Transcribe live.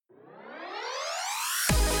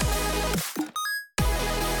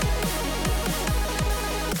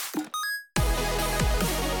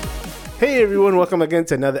Hey everyone, welcome again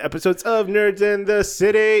to another episode of Nerds in the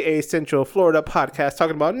City, a Central Florida podcast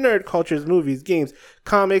talking about nerd cultures, movies, games,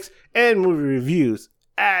 comics, and movie reviews.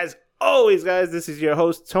 As always, guys, this is your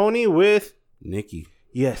host, Tony, with... Nikki.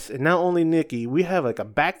 Yes, and not only Nikki, we have like a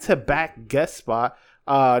back-to-back guest spot.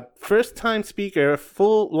 First-time speaker,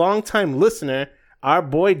 long-time listener, our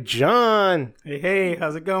boy, John. Hey,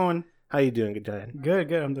 how's it going? How you doing, John?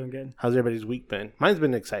 Good, I'm doing good. How's everybody's week been? Mine's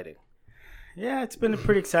been exciting. Yeah, it's been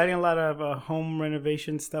pretty exciting. A lot of home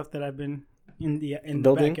renovation stuff that I've been in the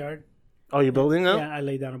Building? backyard. Oh, you're building now? Yeah, I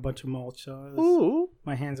laid down a bunch of mulch, so Ooh.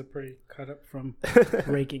 my hands are pretty cut up from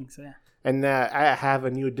raking. So yeah. And I have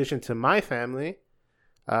a new addition to my family.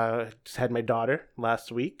 Just had my daughter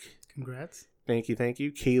last week. Congrats. Thank you.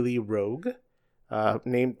 Kaylee Rogue.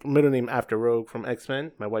 Middle name after Rogue from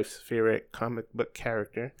X-Men, my wife's favorite comic book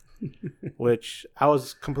character, which I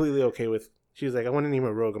was completely okay with. She was like, I want to name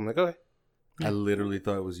her Rogue. I'm like, okay. I literally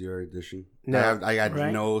thought it was your addition. No. I had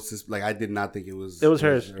Right? I did not think it was. It was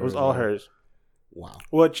hers. It was all hers. Wow.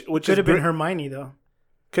 Which Could have been Hermione though.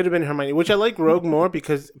 Could have been Hermione. Which I like Rogue more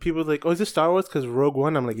because people are like, oh, is this Star Wars? Because Rogue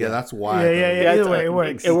One. I'm like, Yeah, yeah. that's why. Yeah. Either way, it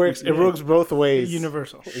works. It works. It rogues both ways.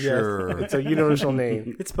 Universal. Sure. Yes. It's a universal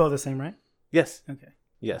name. It's spelled the same, right? Yes. Okay.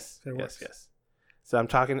 Yes. So it Yes. works. Yes. So I'm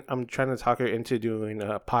trying to talk her into doing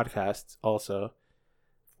podcasts also.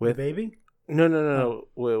 With baby? No.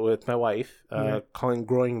 With my wife, Okay. calling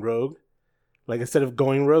Growing Rogue. Like instead of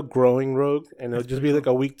Going Rogue, Growing Rogue. And it'll just be like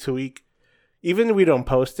a week to week. Even if we don't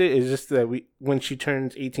post it, it's just that when she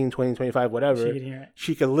turns 18, 20, 25, whatever, She can hear it.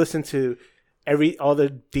 she can listen to all the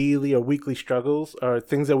daily or weekly struggles or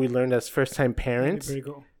things that we learned as first time parents Pretty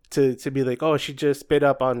cool. to be like, oh, she just spit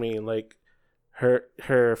up on me. Like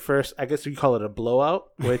her first, I guess we call it a blowout,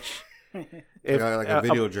 which Like a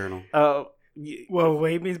video journal. Well,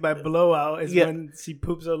 what he means by blowout is Yeah. when she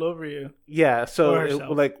poops all over you. Yeah, so Or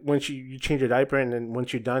herself. like when you change your diaper and then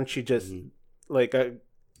once you're done, she just Mhm. like a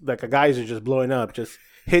geyser just blowing up, just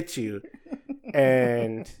hits you,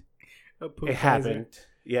 and A poop it happened.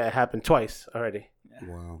 Yeah, it happened twice already.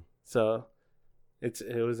 Wow. So it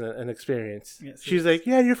was an experience. Yes, She's it like,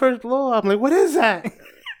 yeah, your first blow up. I'm like, what is that?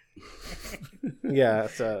 Yeah,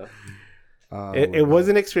 so it was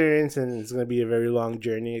an experience, and it's gonna be a very long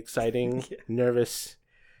journey. Exciting, Yeah. nervous.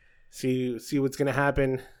 See what's gonna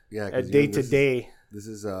happen Yeah. day to day. This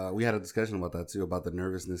is we had a discussion about that too, about the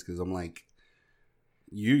nervousness, because I'm like,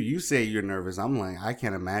 you say you're nervous. I'm like, I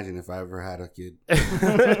can't imagine if I ever had a kid.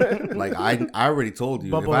 Like I already told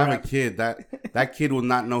you, Bubble if I have wrap. a kid, that kid will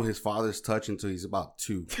not know his father's touch until he's about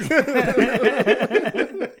 2.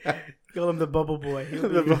 Call him the bubble boy. He'll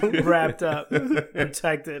The be bubble- wrapped up,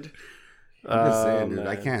 protected. I'm just saying, dude,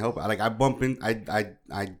 I man. can't help it. Like I bump in,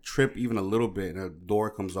 I trip even a little bit, and a door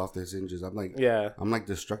comes off the hinges. I'm like, Yeah, I'm like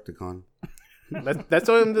Destructicon. that's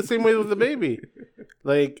why I'm the same way with the baby.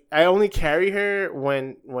 Like I only carry her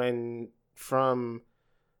when from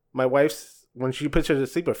my wife's when she puts her to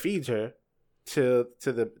sleep or feeds her to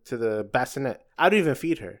the bassinet. I don't even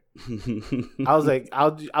feed her. I was like,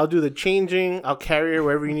 I'll do the changing. I'll carry her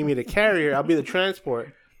wherever you need me to carry her. I'll be the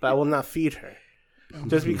transport, but I will not feed her.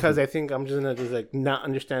 Just because I think I'm just gonna just like not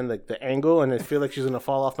understand like the angle, and I feel like she's gonna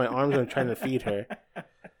fall off my arms when I'm trying to feed her.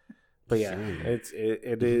 But yeah,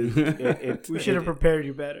 it is. We should have prepared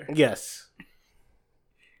you better. Yes,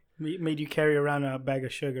 Made you carry around a bag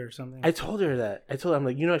of sugar or something. I told her that. I'm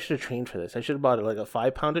like, I should have trained for this. I should have bought like a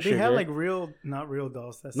 5-pound of they sugar. have like not real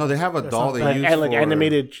dolls. That's No, they have a that's doll not they bad. use and like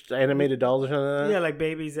for animated dolls or something like that. Yeah, like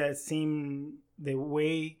babies that seem they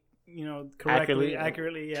weigh correctly,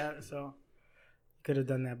 accurately. Yeah, so could have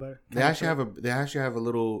done that, but They actually have a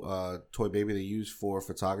little toy baby they use for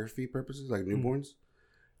photography purposes, like newborns,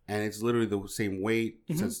 and it's literally the same weight,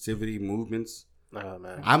 sensitivity, movements. Oh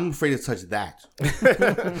man. I'm afraid to touch that.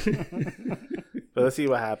 But let's see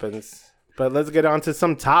what happens. But let's get on to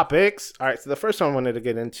some topics. All right, so the first one I wanted to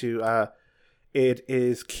get into, it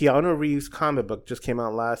is Keanu Reeves' comic book just came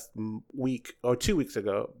out last week or 2 weeks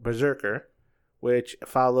ago, Berserker, which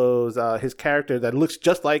follows his character that looks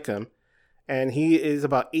just like him, and he is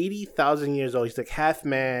about 80,000 years old. He's like half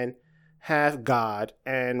man, half god,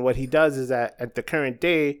 and what he does is that at the current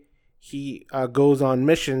day, he goes on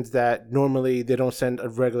missions that normally they don't send a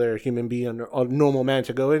regular human being or a normal man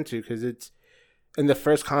to go into, because it's in the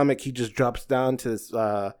first comic he just drops down to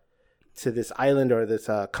this island or this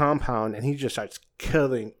compound, and he just starts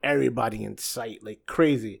killing everybody in sight like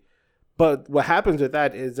crazy. But what happens with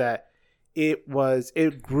that is that it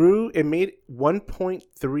made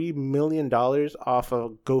 $1.3 million off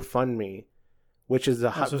of GoFundMe, which is So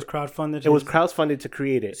it was crowdfunded. It was crowdfunded to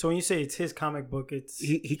create it. So when you say it's his comic book, it's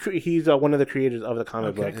he's one of the creators of the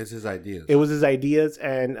comic book. It's his ideas. It was his ideas,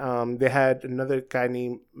 and they had another guy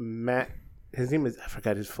named Matt. His name is, I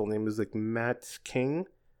forgot his full name. It was like Matt King,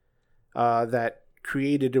 that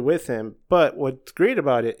created it with him. But what's great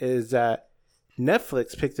about it is that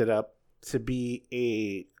Netflix picked it up to be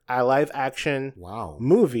a live action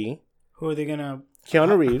movie. Who are they gonna?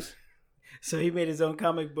 Keanu Reeves. So he made his own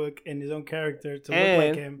comic book and his own character to look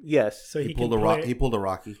like him. Yes. So he pulled a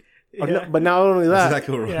Rocky. Yeah. No, but not only that. That's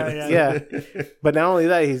exactly right. Yeah. But not only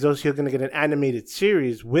that, he's also going to get an animated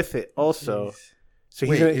series with it also. Jeez. So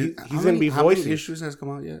he's going to be voicing. How many issues has come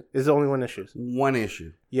out yet? There's only one issue. One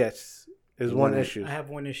issue. Yes. There's one issue. I have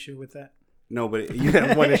one issue with that. No, but you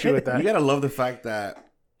have one issue with that. You got to love the fact that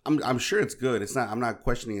I'm sure it's good. It's not. I'm not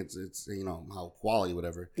questioning it's how quality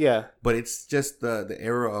whatever. Yeah. But it's just the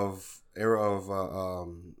era of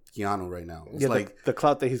Keanu right now. It's like the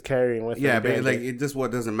clout that he's carrying with him. Yeah, but like it just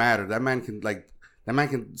doesn't matter. That man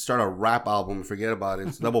can start a rap album and forget about it.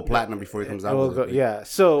 It's double platinum before he comes out with it. Yeah.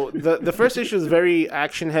 So the first issue is very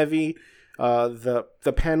action heavy.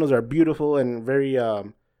 The panels are beautiful and very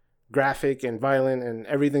graphic and violent and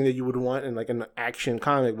everything that you would want in like an action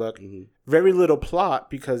comic book. Mm-hmm. Very little plot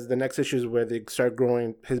because the next issue is where they start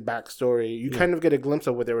growing his backstory. You kind of get a glimpse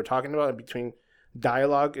of what they were talking about between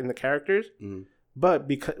dialogue in the characters. Mm-hmm. But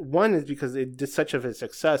because it did such of a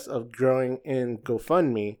success of growing in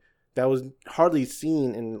GoFundMe that was hardly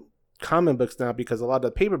seen in comic books now because a lot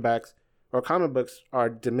of the paperbacks or comic books are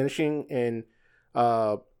diminishing in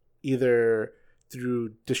either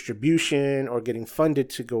through distribution or getting funded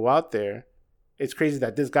to go out there. It's crazy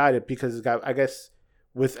that this got it because it's got, I guess,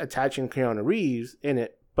 with attaching Keanu Reeves in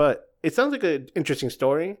it. But it sounds like an interesting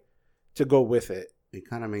story to go with it. It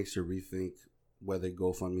kind of makes you rethink whether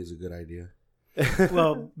GoFundMe is a good idea.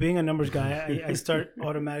 Well, being a numbers guy, I start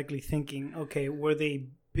automatically thinking, okay, were they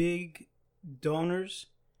big donors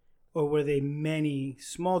or were they many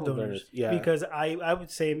small donors? Yeah. Because I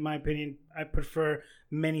would say, in my opinion, I prefer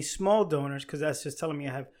many small donors because that's just telling me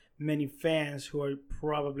I have many fans who are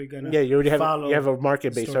probably going to you already have a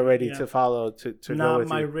market base already to follow to not go with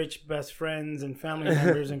my you. Rich best friends and family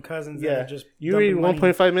members and cousins that are just you read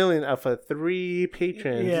 1.5 million off of 3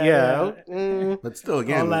 patrons. But still,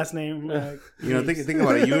 again, all last name. Think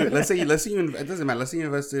about it. Let's say it doesn't matter. Let's say you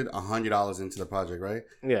invested $100 into the project, right?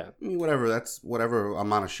 Yeah. I mean, that's whatever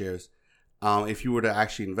amount of shares. If you were to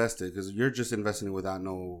actually invest it, because you're just investing it without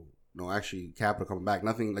no actually capital coming back,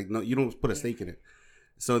 nothing like you don't put a stake in it.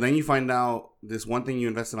 So then you find out this one thing you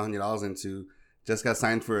invested $100 into just got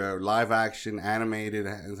signed for a live action animated.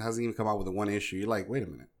 It hasn't even come out with a one issue. You're like, wait a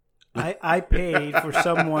minute. I paid for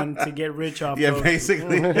someone to get rich off. Yeah,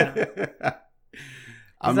 basically.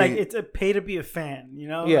 It's a pay to be a fan. You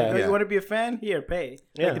know. Yeah. You want to be a fan? Here, pay.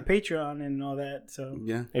 Yeah. Like the Patreon and all that. So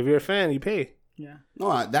yeah, if you're a fan, you pay. Yeah.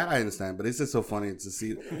 No, that I understand, but it's just so funny to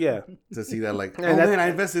see. Yeah. To see that, like, man, I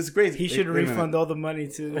invested. It's crazy. He should refund all the money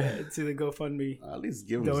to the GoFundMe. At least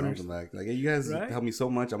give him something back. Like, hey, you guys helped me so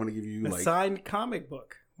much. I'm gonna give you a signed comic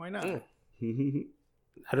book. Why not? I don't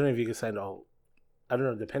know if you can sign all. I don't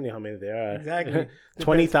know, depending on how many there are. Exactly.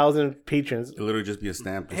 20,000 patrons. It'll literally just be a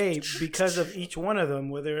stamp. Hey, because of each one of them,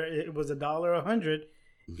 whether it was $1 or $100,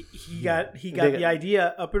 he got the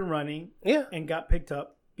idea up and running. Yeah. And got picked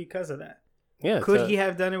up because of that. Yeah. Could he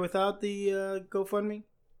have done it without the GoFundMe?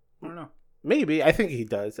 I don't know. Maybe. I think he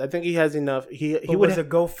does. I think he has enough. He was a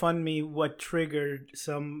GoFundMe what triggered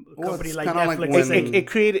some company like Netflix? It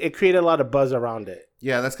created a lot of buzz around it.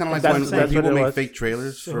 Yeah, that's kind of like when people make fake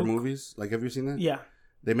trailers for movies. Like, have you seen that? Yeah.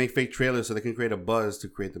 They make fake trailers so they can create a buzz to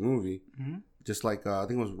create the movie. Mm-hmm. Just like, I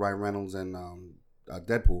think it was Ryan Reynolds and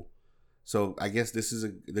Deadpool. So I guess the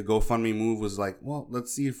GoFundMe move was like, well,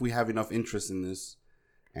 let's see if we have enough interest in this.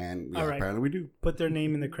 And apparently we do. Put their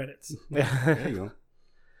name in the credits. There you go.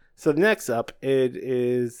 So next up, it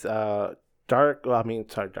is Black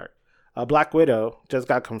Widow just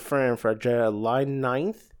got confirmed for July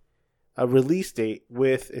 9th, a release date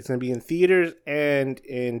it's going to be in theaters and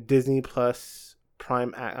in Disney Plus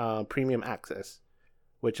Premium Access,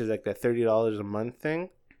 which is like that $30 a month thing.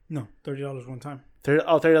 No, $30 one time.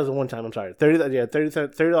 $30 one time. I'm sorry,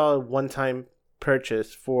 $30 one time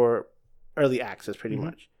purchase for early access, pretty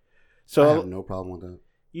much. So I have no problem with that.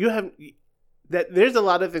 You have that. There's a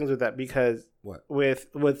lot of things with that because with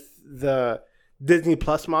the Disney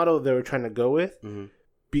Plus model they were trying to go with,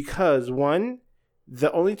 because one, the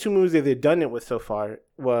only 2 movies that they've done it with so far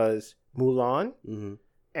was Mulan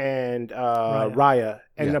and Raya,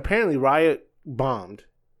 and apparently Raya bombed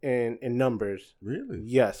in numbers. Really?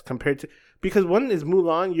 Yes, compared to because one is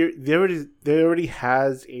Mulan. They already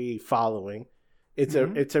has a following. It's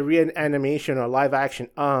Mhm. it's a reanimation or live action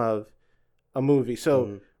of a movie. So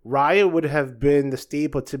Mhm. Raya would have been the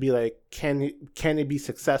staple to be like, can it be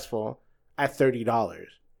successful at $30?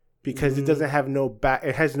 Because it doesn't have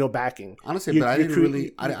it has no backing. Honestly, You- but I you didn't cre- really.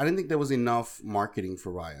 you- I didn't think there was enough marketing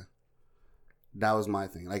for Raya. That was my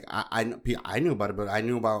thing. Like I knew about it, but I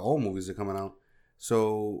knew about all movies that are coming out.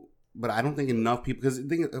 So, but I don't think enough people. Because the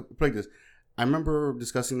thing, like this, I remember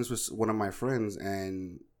discussing this with one of my friends,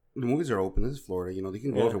 and the movies are open. This is Florida, you know, they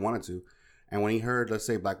can go if they wanted to. And when he heard, let's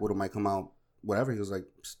say Black Widow might come out, whatever, he was like,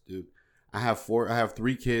 dude, I have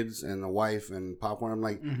 3 kids and a wife and popcorn. I'm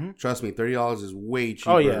like, Mhm. trust me, $30 is way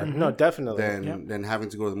cheaper. Oh yeah, no, definitely. than having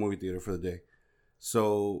to go to the movie theater for the day.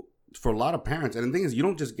 So for a lot of parents, and the thing is, you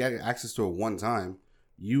don't just get access to it one time;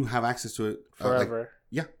 you have access to it Forever.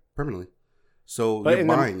 permanently. So But you're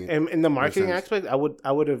buying it. in the marketing sense. aspect, I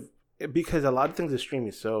would have, because a lot of things are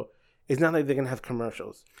streaming, so it's not like they're gonna have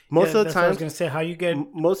commercials. Most of the that's what I was time, gonna say, how you get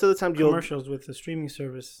most of the time, you'll commercials with the streaming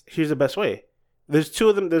service. here's the best way. There's two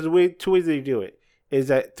of them. There's two ways that you do it. Is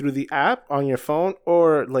that through the app on your phone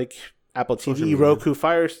or like Apple Social TV, media. Roku,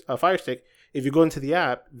 Fire Stick. If you go into the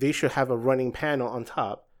app, they should have a running panel on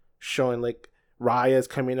top showing like Raya's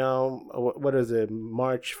coming out. What is it,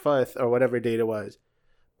 March 5th or whatever date it was.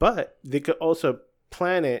 But they could also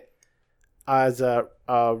plan it as a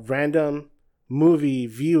random movie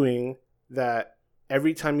viewing that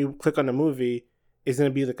every time you click on a movie is going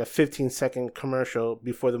to be like a 15-second commercial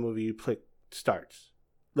before the movie you click starts.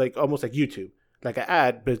 Like almost like YouTube. Like an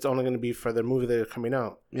ad, but it's only going to be for the movie that are coming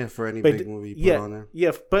out. Yeah, for any But big movie you put yeah, on there.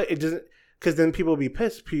 yeah, but it doesn't, because then people will be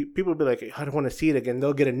pissed. People will be like, I don't want to see it again.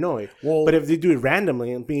 They'll get annoyed. Well, But if they do it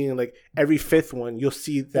randomly and being like every 5th one, you'll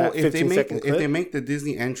see that if they 15-second clip. if they make the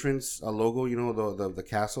Disney entrance a logo, you know, the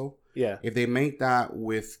castle. Yeah. If they make that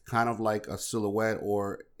with kind of like a silhouette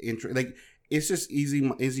or like, it's just easy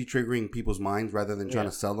triggering people's minds rather than trying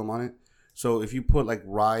to sell them on it. So if you put like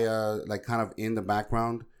Raya like kind of in the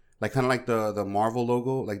background, like kind of like the Marvel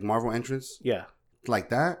logo, like Marvel entrance, Yeah. like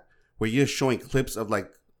that, where you're showing clips of like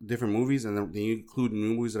different movies and then you include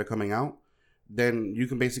new movies that are coming out, then you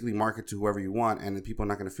can basically market to whoever you want, and the people are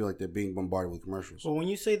not going to feel like they're being bombarded with commercials. Well, when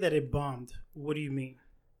you say that it bombed, what do you mean?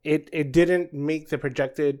 It didn't make the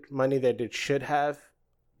projected money that it should have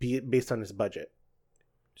based on its budget.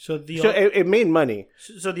 So the So it made money.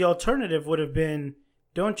 so the alternative would have been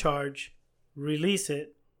don't charge, release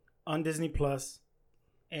it on Disney Plus,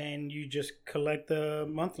 and you just collect the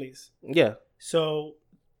monthlies. Yeah. So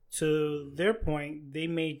to their point, they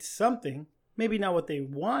made something. Maybe not what they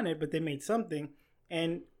wanted, but they made something.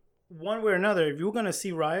 And one way or another, if you're gonna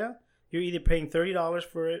see Raya, you're either paying $30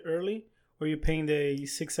 for it early, or you're paying the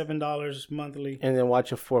 $6-7 monthly. And then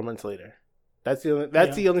watch it 4 months later. That's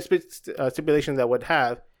the only stipulation that would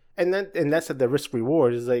have. And that's at the risk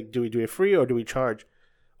reward is like, do we do it free or do we charge?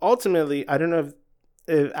 Ultimately, I don't know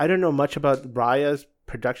if I don't know much about Raya's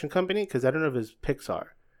production company because I don't know if it's Pixar.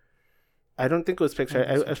 I don't think it was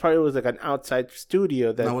Pixar. It probably was like an outside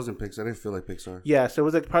studio that. No, it wasn't Pixar. I didn't feel like Pixar. Yeah, so it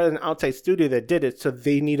was like part of an outside studio that did it. So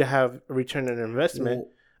they need to have a return on investment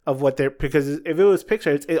of what they're, because if it was Pixar,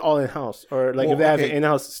 it's all in house, or like if they have an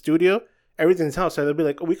in-house studio, everything's house. So they'll be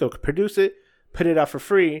like, oh, we could produce it, put it out for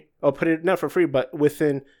free, or put it not for free, but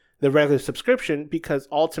within the regular subscription, because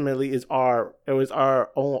ultimately it was our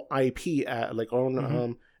own IP, like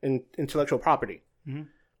own intellectual property. Mm-hmm.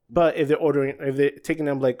 But if they're taking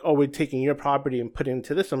them like, oh, we're taking your property and putting it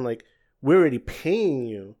into this, I'm like, we're already paying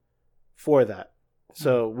you for that.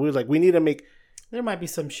 So we're like, we need to make. There might be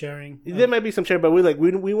some sharing. There might be some share, but we're like,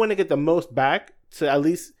 we want to get the most back to at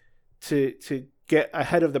least to get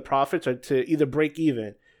ahead of the profits or to either break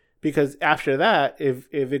even. Because after that, if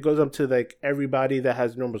it goes up to like everybody that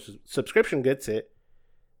has normal subscription gets it,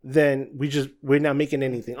 then we're not making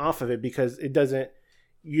anything off of it because it doesn't.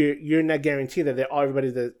 You're not guaranteed that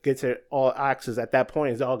everybody that gets it all access at that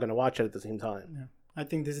point is all going to watch it at the same time. Yeah. I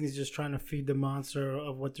think Disney's just trying to feed the monster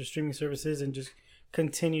of what their streaming service is and just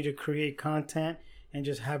continue to create content and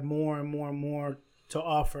just have more and more and more to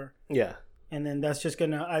offer. Yeah. And then that's just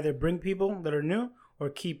going to either bring people that are new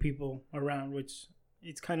or keep people around, which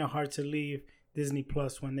it's kind of hard to leave Disney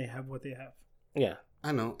Plus when they have what they have. Yeah.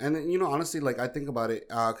 I know. And honestly, like I think about it,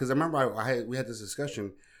 because I remember we had this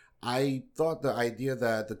discussion. I thought the idea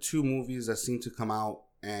that the 2 movies that seemed to come out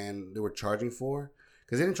and they were charging for,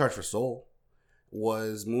 because they didn't charge for Soul,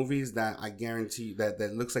 was movies that I guarantee that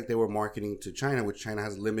looks like they were marketing to China, which China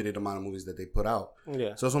has limited amount of movies that they put out.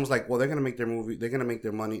 Yeah. So it's almost like, well, they're going to make their movie, they're going to make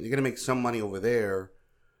their money, they're going to make some money over there,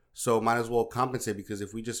 so might as well compensate, because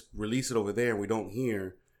if we just release it over there and we don't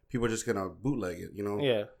hear, people are just going to bootleg it,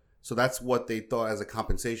 Yeah. So that's what they thought as a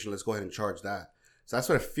compensation. Let's go ahead and charge that. So that's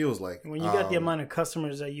what it feels like. When you got the amount of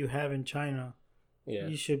customers that you have in China,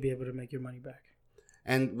 you should be able to make your money back.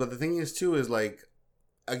 But the thing is too is like,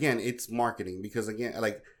 again, it's marketing because again,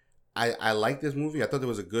 like I like this movie. I thought it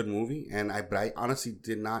was a good movie, but I honestly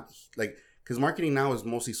did not like, because marketing now is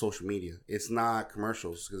mostly social media. It's not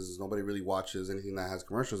commercials because nobody really watches anything that has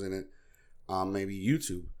commercials in it. Maybe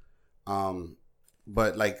YouTube.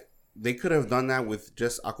 But like they could have done that with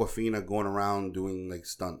just Aquafina going around doing like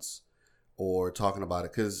stunts or talking about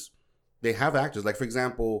it, because they have actors. Like for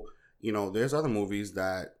example, there's other movies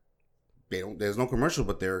that there's no commercial,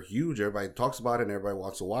 but they're huge. Everybody talks about it and everybody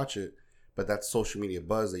wants to watch it. But that's social media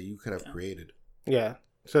buzz that you could have created. Yeah.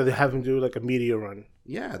 So they have them do like a media run.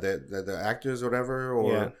 Yeah, the actors or whatever,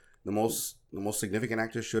 or the most significant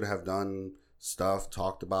actors should have done stuff,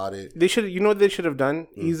 talked about it. They should, what they should have done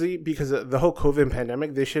easy, because of the whole COVID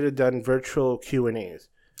pandemic, they should have done virtual Q&As.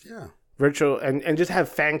 Yeah. Virtual, and just have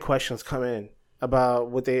fan questions come in about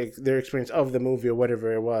what their experience of the movie or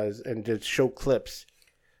whatever it was, and just show clips.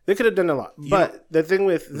 They could have done a lot. But the thing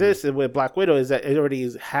with this, with Black Widow, is that it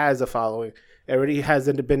already has a following. It already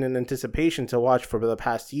has been an anticipation to watch for the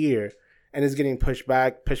past year. And it's getting pushed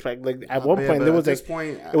back. Like at one point, there was like,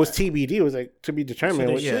 it was TBD. It was like to be determined.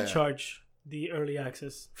 So they should charge the early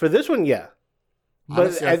access. For this one, yeah.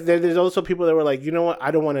 But there's also people that were like, you know what?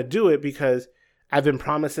 I don't want to do it because I've been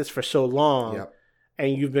promised this for so long. Yep.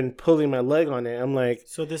 And you've been pulling my leg on it. I'm like.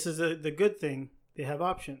 So this is the good thing. They have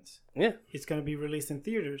options. Yeah. It's going to be released in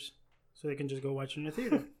theaters. So they can just go watch it in the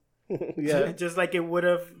theater. Yeah. Just like it would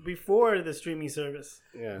have before the streaming service.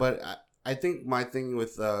 Yeah. But I think my thing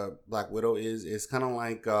with Black Widow is kind of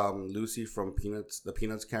like Lucy from Peanuts, the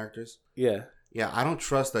Peanuts characters. Yeah. Yeah, I don't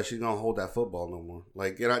trust that she's going to hold that football no more.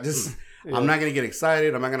 Like, just I'm not going to get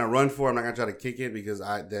excited. I'm not going to run for it. I'm not going to try to kick it because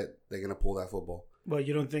they're going to pull that football. Well,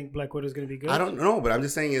 you don't think Black Widow is going to be good? I don't know, but I'm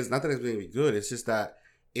just saying it's not that it's going to be good. It's just that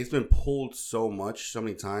it's been pulled so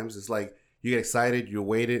many times. It's like you get excited, you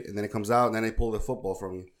wait it, and then it comes out, and then they pull the football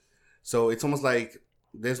from you. So it's almost like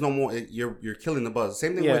there's no more. You're killing the buzz.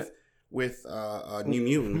 Same thing with New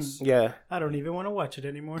Mutants. Yeah, I don't even want to watch it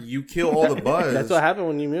anymore. You kill all the buzz. That's what happened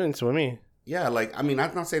with New Mutants with me. Yeah, like I'm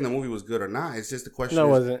not saying the movie was good or not. It's just the question. No, it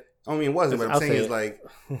wasn't. I mean, it wasn't. But I'm saying is like,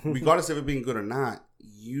 regardless of it being good or not,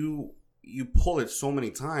 you pull it so many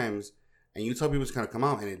times, and you tell people it's gonna come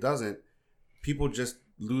out, and it doesn't. People just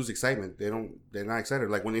lose excitement. They're not excited.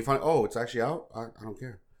 Like when they find, it's actually out, I don't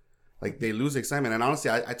care. Like they lose excitement. And honestly,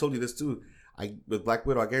 I told you this too. With Black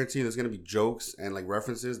Widow, I guarantee you there's gonna be jokes and like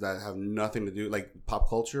references that have nothing to do, like pop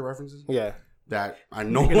culture references. Yeah. That I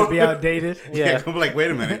know gonna be outdated. Yeah. I'm like,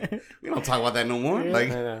 wait a minute, we don't talk about that no more. Yeah.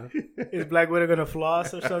 Like, is Black Widow gonna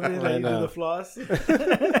floss or something? Like you do the floss.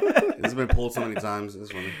 It's been pulled so many times.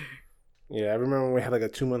 It's funny. Yeah, I remember when we had like a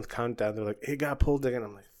 2-month countdown. They're like, it got pulled again.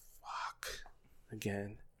 I'm like,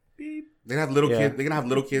 again. Beep. They're gonna have little kids. They're gonna have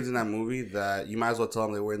little kids in that movie that you might as well tell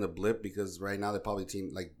them they were in the blip, because right now they're probably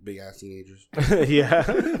big ass teenagers. Yeah.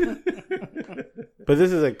 But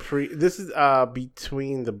this is like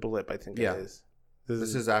between the blip, I think it is.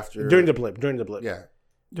 This is after during the blip. Yeah.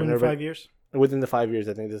 During the 5 years. Within the 5 years,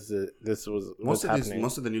 I think this was most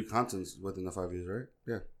of the new content's within the 5 years, right?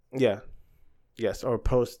 Yeah. Yeah. Yes, or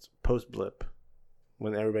post blip,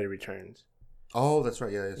 when everybody returns. Oh, that's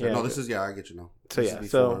right. Yeah. No, this is I get you now.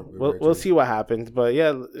 So we'll see what happens, but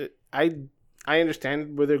yeah, I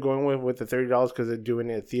understand where they're going with the $30 because they're doing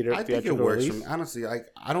it theater. I think it works. For me. Honestly,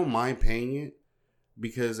 I don't mind paying it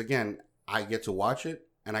because again, I get to watch it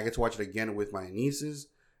and I get to watch it again with my nieces.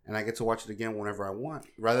 And I get to watch it again whenever I want,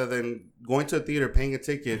 rather than going to a theater, paying a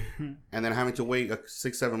ticket, and then having to wait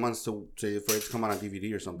 6-7 months for it to come out on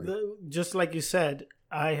DVD or something. Just like you said,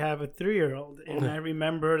 I have a 3-year-old, and I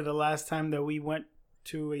remember the last time that we went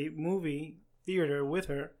to a movie theater with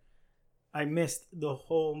her, I missed the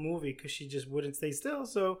whole movie because she just wouldn't stay still.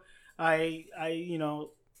 So I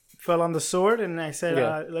fell on the sword, and I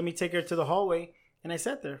said, let me take her to the hallway, and I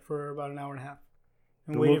sat there for about an hour and a half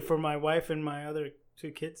and waited for my wife and my other 2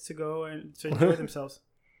 kids to go and to enjoy themselves.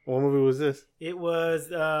 What movie was this? It's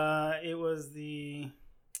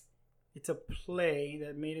a play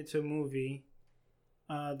that made it to a movie.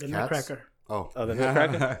 The Nutcracker. The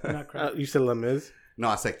Nutcracker. You said Les Mis? No,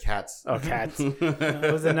 I said Cats. Oh, Cats. No,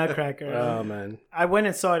 it was the Nutcracker. Oh man, I went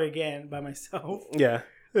and saw it again by myself. Yeah.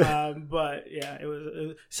 But yeah, it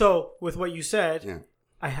was. So with what you said,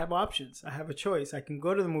 I have options. I have a choice. I can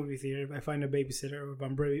go to the movie theater if I find a babysitter, or if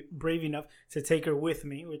I'm brave enough to take her with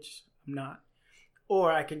me, which I'm not.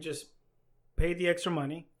 Or I can just pay the extra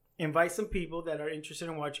money, invite some people that are interested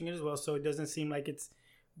in watching it as well, so it doesn't seem like it's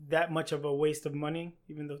that much of a waste of money,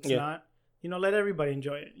 even though it's not. Let everybody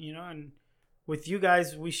enjoy it, and with you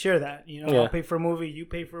guys, we share that. You know, Yeah. I'll pay for a movie, you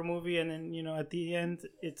pay for a movie, and then at the end,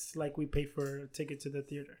 it's like we pay for a ticket to the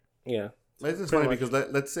theater. Yeah. It's just Pretty funny much.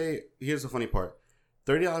 because let's say, here's the funny part.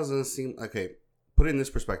 $30 doesn't seem, okay, put it in this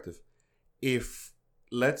perspective. If,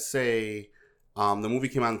 let's say, the movie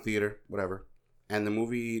came out in theater, whatever, and the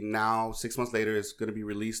movie now, 6 months later, is going to be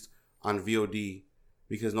released on VOD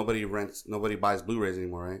because nobody buys Blu-rays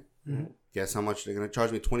anymore, right? Mm-hmm. Guess how much they're going to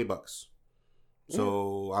charge me? $20.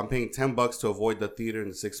 So I'm paying $10 to avoid the theater in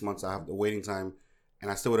the 6 months. I have the waiting time, and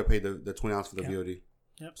I still would have paid the $20 for the VOD.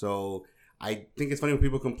 Yep. So I think it's funny when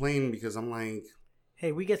people complain because I'm like,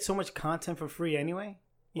 Hey, we get so much content for free anyway.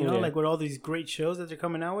 You know, Yeah. like with all these great shows that they're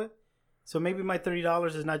coming out with. So maybe my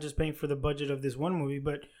 $30 is not just paying for the budget of this one movie,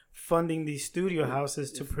 but funding these studio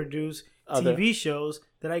houses to produce Other- TV shows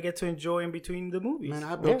that I get to enjoy in between the movies. man,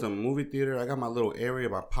 I built a movie theater. I got my little area,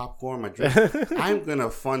 my popcorn, my drink. I'm gonna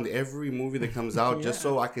fund every movie that comes out just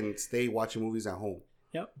so I can stay watching movies at home.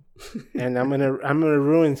 Yep. And I'm gonna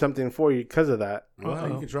ruin something for you because of that. Well,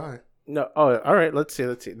 you can try. No. Oh, all right. Let's see.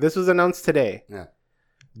 This was announced today. Yeah.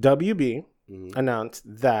 WB Mhm. announced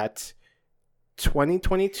that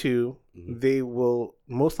 2022 they will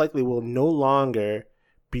most likely will no longer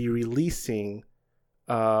be releasing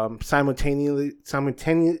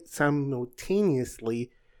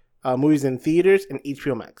simultaneously movies in theaters and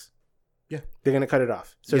HBO Max. Yeah. They're gonna cut it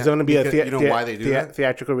off. So it's Yeah, going to be because you know why they do that?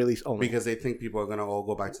 theatrical release only. Because they think people are gonna all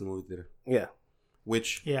go back to the movie theater. Yeah.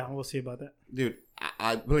 Which, Yeah, we'll see about that. dude,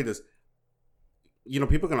 I really this. You know,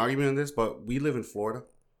 people can argue me on this, but we live in Florida.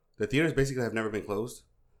 The theaters basically have never been closed,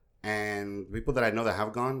 and people that I know that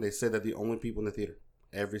have gone, they said that the only people in the theater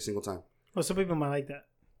every single time. Well, some people might like that.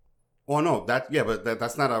 Oh no, but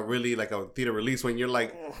that's not a really like a theater release when you're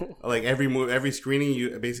like every screening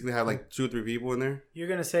you basically have like 2 or 3 people in there. You're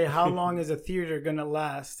going to say, how long is a theater going to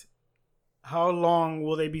last? How long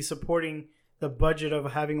will they be supporting the budget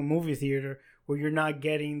of having a movie theater where you're not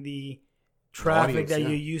getting the traffic audience, that yeah.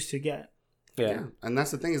 you used to get? Yeah. And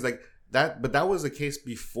that's the thing is like that, but that was the case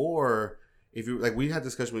before. If you like, we had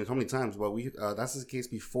discussion with so many times, but that's the case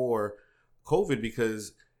before COVID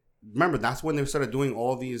because remember that's when they started doing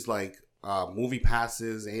all these like movie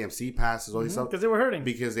passes, AMC passes, all these stuff Because they were hurting.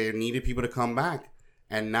 because they needed people to come back.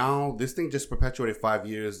 And now this thing just perpetuated 5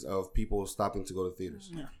 years of people stopping to go to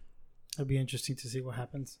theaters. Yeah. It'll be interesting to see what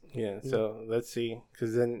happens. Yeah. So let's see.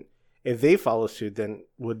 Because then if they follow suit, then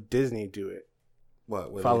would Disney do it?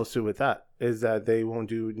 What Follow suit with that is that they won't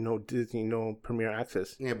do no Disney, no Premier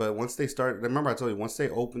Access. Yeah, but once they start, remember I told you, once they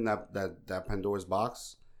open that Pandora's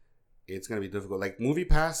box, it's gonna be difficult. Like Movie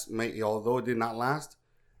Pass, although it did not last,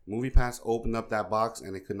 Movie Pass opened up that box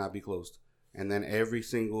and it could not be closed. And then every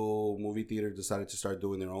single movie theater decided to start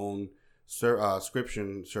doing their own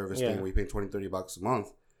subscription service thing where you pay $20-$30 a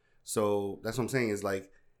month. So that's what I'm saying is like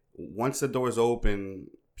once the doors open,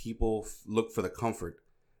 people look for the comfort.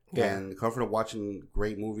 Yeah. And the comfort of watching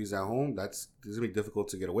great movies at home, it's gonna be difficult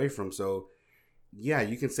to get away from. So, yeah,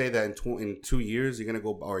 you can say that in 2 years you're gonna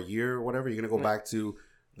go, or a year or whatever, you're gonna go back to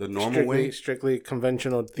the normal way. Strictly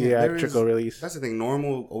conventional theatrical release. That's the thing.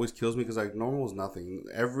 Normal always kills me because like normal is nothing.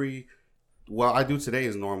 What I do today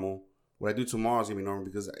is normal. What I do tomorrow is gonna be normal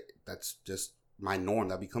because that's just my norm.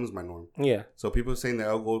 That becomes my norm. Yeah. So people saying that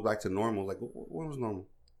I'll go back to normal, like what was normal?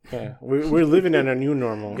 Yeah. We're living in a new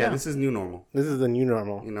normal. Yeah, this is new normal. This is the new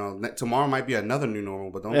normal. You know, tomorrow might be another new normal,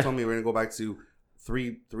 but don't tell me we're gonna go back to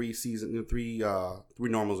three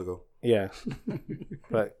normals ago. Yeah.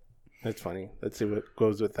 But it's funny. Let's see what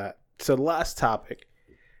goes with that. So last topic,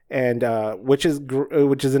 and which is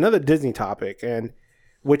another Disney topic, and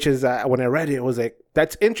which is when I read it, it was like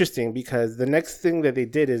that's interesting because the next thing that they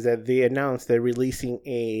did is that they announced they're releasing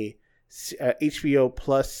a HBO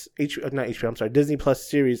Plus, not HBO, I'm sorry, Disney Plus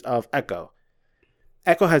series of Echo.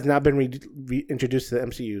 Echo has not been reintroduced to the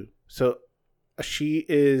MCU, so she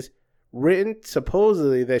is written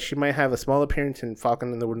supposedly that she might have a small appearance in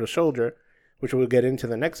Falcon and the Winter Soldier, which we'll get into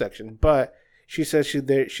the next section. But she says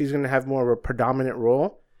she's going to have more of a predominant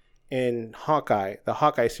role in Hawkeye, the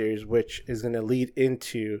Hawkeye series, which is going to lead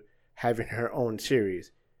into having her own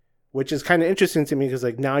series, which is kind of interesting to me because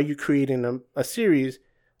like now you're creating a series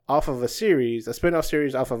off of a series, a spin-off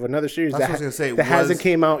series off of another series That's what I was gonna say. that hasn't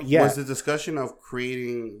came out yet. Was the discussion of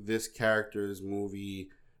creating this character's movie,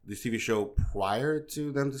 this TV show, prior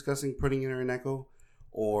to them discussing putting her in Echo,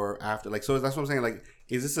 or after? Like, so that's what I'm saying. Like,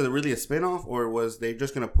 is this really a spin-off, or was they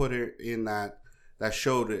just gonna put her in that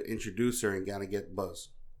show to introduce her and kind of get buzz?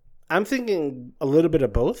 I'm thinking a little bit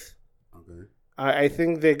of both. Okay. I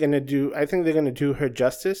think they're gonna do her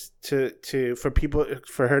justice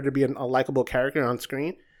for her to be a likable character on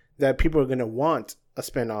screen that people are gonna want a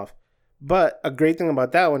spinoff. But a great thing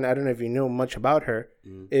about that one, I don't know if you know much about her,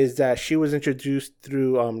 is that she was introduced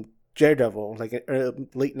through Daredevil, like in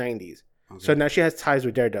late 90s. Okay. So now she has ties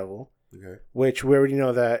with Daredevil, which we already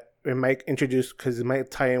know that it might introduce, because it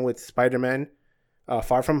might tie in with Spider-Man,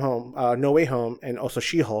 Far From Home, No Way Home, and also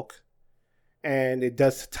She-Hulk. And it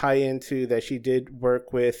does tie into that she did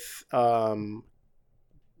work with Captain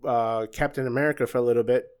America for a little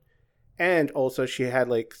bit. And also she had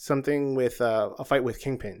like something with a fight with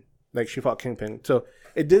Kingpin. Like she fought Kingpin. So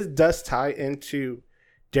it does tie into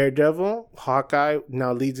Daredevil. Hawkeye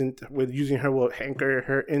now leads in with using her will anchor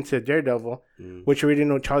her into Daredevil, which we already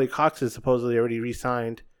know Charlie Cox is supposedly already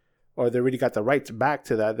re-signed, or they already got the rights back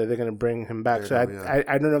to that they're going to bring him back. Daredevil,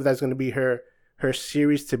 I don't know if that's going to be her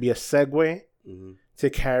series to be a segue to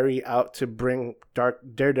carry out to bring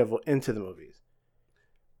Daredevil into the movies.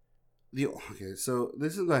 Okay, so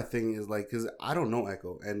this is my thing is like, because I don't know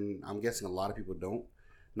Echo, and I'm guessing a lot of people don't,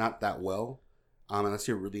 not that well, unless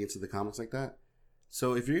you're really into the comics like that.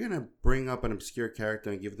 So if you're gonna bring up an obscure character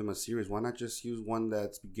and give them a series, why not just use one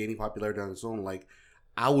that's gaining popularity on its own? Like,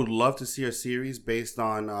 I would love to see a series based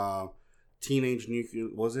on Teenage Nuclear.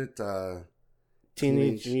 Was it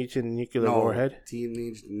Teenage Mutant Nuclear Warhead?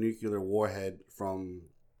 Teenage Nuclear Warhead from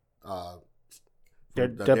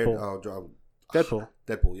Deadpool.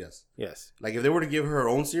 Deadpool, yes. Yes. Like, if they were to give her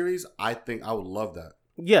own series, I think I would love that.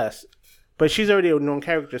 Yes. But she's already a known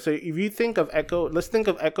character. So if you think of Echo, let's think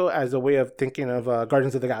of Echo as a way of thinking of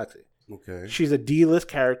Guardians of the Galaxy. Okay. She's a D-list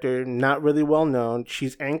character, not really well known.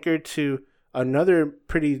 She's anchored to another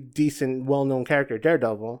pretty decent, well-known character,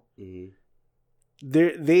 Daredevil.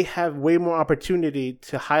 They have way more opportunity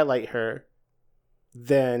to highlight her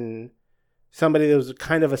than somebody that was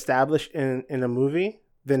kind of established in a movie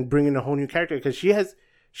than bringing a whole new character. Because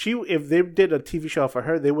if they did a TV show for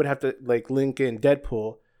her, they would have to like link in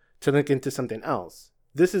Deadpool to link into something else.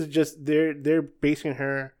 This is just they're basing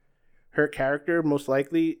her character most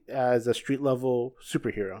likely as a street level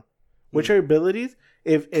superhero, which her abilities,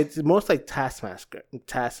 if it's most like Taskmaster.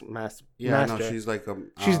 Yeah, no, she's like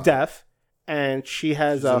she's deaf, and she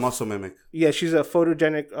has a muscle mimic. Yeah, she's a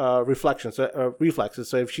photogenic reflexes.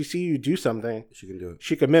 So if she see you do something, she can do it.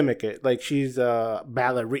 She can mimic it. Like she's a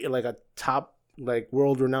ballerina, like a top like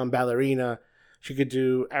world renowned ballerina. She could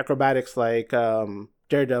do acrobatics like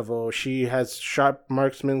Daredevil. She has sharp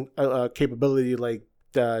marksman capability like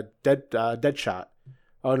Deadshot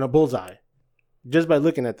on a bullseye, just by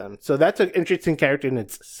looking at them. So that's an interesting character in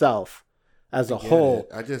itself as a whole.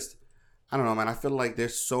 I don't know, man. I feel like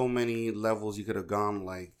there's so many levels you could have gone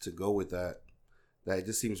like to go with that it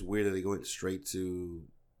just seems weird that they went straight to,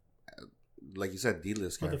 like you said,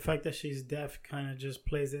 D-list character. Well, the fact that she's deaf kind of just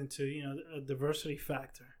plays into a diversity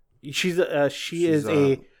factor. She's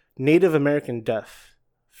a Native American deaf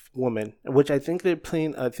woman, which I think they're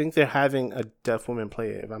playing. I think they're having a deaf woman play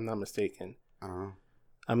it, if I'm not mistaken. I don't know.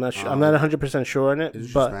 I'm not sure. I'm not 100% sure on it. Is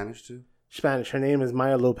she but Spanish too? Spanish. Her name is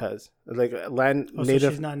Maya Lopez. Like Latin Native. So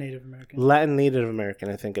she's not Native American. Latin Native American,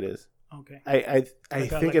 I think it is. Okay. I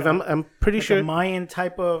think if I'm pretty like sure a Mayan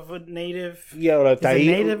type of native. Yeah, or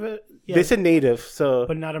native. Yeah, they said native, so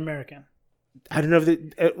but not American. I don't know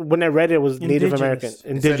if when I read it was Native American,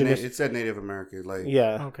 indigenous. It said Native American, like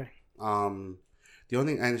yeah. Okay. The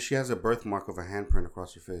only thing, and she has a birthmark of a handprint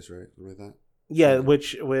across her face, right? Remember that? Yeah, which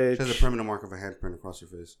she has a permanent mark of a handprint across her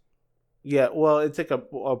face. Yeah, well, it's like a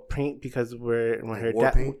paint because when like her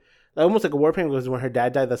dad, paint? Almost like a war paint, because when her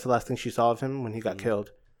dad died, that's the last thing she saw of him when he got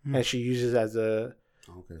killed, and she uses it as a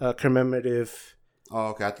commemorative.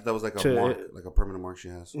 Oh, okay. I thought that was like a mark, like a permanent mark she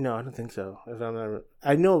has. No, I don't think so.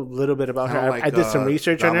 I know a little bit about Kinda her. like, I did some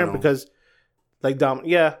research on her because, like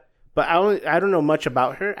yeah, but I don't know much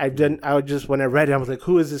about her. I would just when I read it, I was like,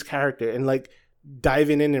 who is this character? And like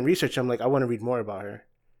diving in and research, I'm like, I want to read more about her,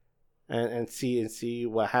 and see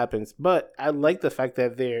what happens. But I like the fact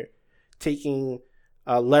that they're taking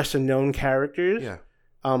lesser known characters,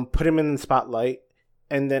 put them in the spotlight,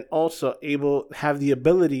 and then also have the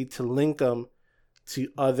ability to link them to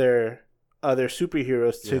other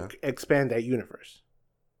superheroes to expand that universe.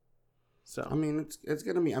 So I mean, it's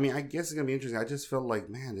gonna be. I mean, I guess it's gonna be interesting. I just felt like,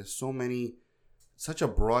 man, there's such a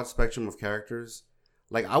broad spectrum of characters.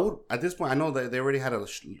 Like I would at this point, I know that they already had a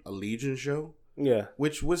Legion show,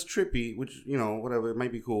 which was trippy, which whatever, it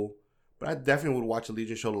might be cool, but I definitely would watch a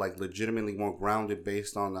Legion show like legitimately more grounded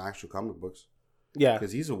based on the actual comic books. Yeah,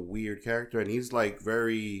 because he's a weird character and he's like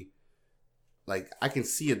very. Like I can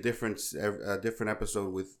see a different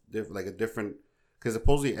episode with different because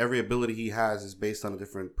supposedly every ability he has is based on a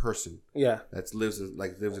different person. Yeah, that lives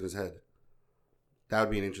in his head. That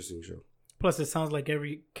would be an interesting show. Plus, it sounds like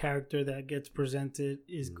every character that gets presented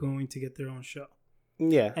is going to get their own show.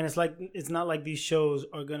 Yeah. And it's not like these shows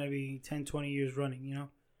are going to be 10, 20 years running, you know?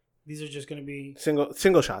 These are just going to be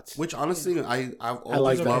Single shots. Which honestly, I've like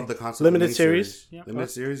always that. loved the concept Limited of series? Yeah. Limited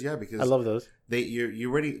series, yeah, because I love those.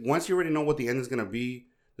 you already once you already know what the end is gonna be,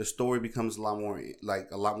 the story becomes a lot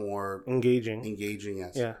more Engaging.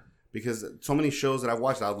 Yes. Yeah. Because so many shows that I've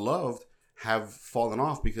watched I've loved have fallen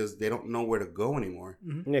off because they don't know where to go anymore.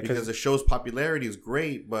 Mm-hmm. Yeah, Because the show's popularity is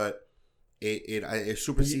great, but it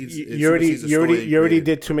supersedes. you already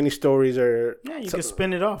did too many stories, or Yeah, you can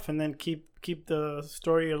spin it off and then keep the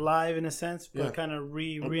story alive in a sense, but Yeah. kind of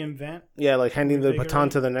reinvent. yeah, like handing the baton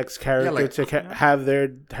to the next character have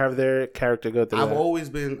their character go through. I've always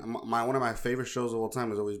been one of my favorite shows of all time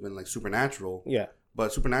has always been like Supernatural. Yeah.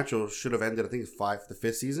 But Supernatural should have ended, I think, the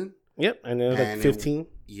fifth season. Yep, and it was like 15.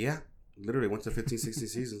 Yeah, literally went to 15, 16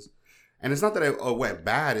 seasons. And it's not that it went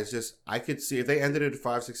bad. It's just I could see if they ended it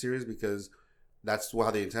 5, 6 series because that's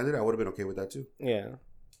how they intended. I would have been okay with that too. Yeah.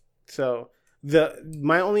 So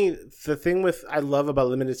the thing with I love about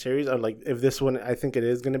limited series, or like if this one I think it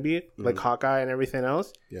is going to be like Hawkeye and everything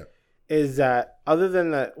else. Yeah. Is that other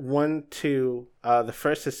than that 1 to the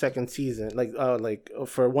first to second season, like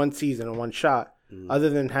for one season and one shot,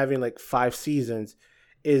 other than having like 5 seasons,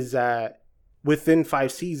 is that within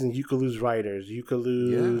 5 seasons you could lose writers, you could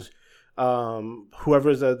lose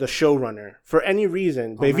whoever's the showrunner for any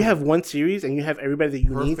reason. But if you have one series and you have everybody that you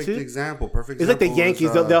need to, perfect example. It's like the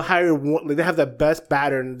Yankees. They'll hire one, like they have the best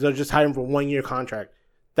batter and they'll just hire him for 1 year contract.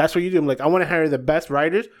 That's what you do. I'm like, I want to hire the best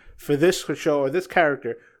writers for this show or this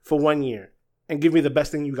character for 1 year and give me the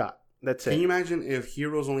best thing you got. That's it. Can you imagine if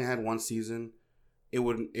Heroes only had 1 season? It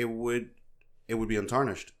would be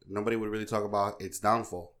untarnished. Nobody would really talk about its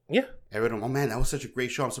downfall. Yeah. Everyone, oh man, that was such a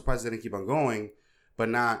great show. I'm surprised they didn't keep on going. But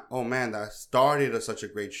not, oh man, that started such a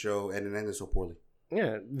great show and it ended so poorly.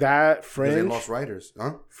 Yeah, that Fringe. They lost writers,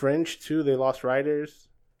 huh? Fringe too. They lost writers.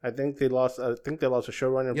 I think they lost a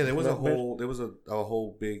showrunner. Yeah, there was a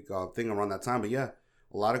whole big thing around that time. But yeah,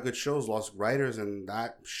 a lot of good shows lost writers, and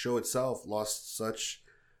that show itself lost such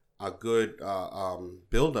a good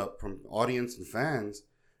build up from audience and fans.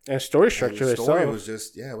 And story structure and the story itself was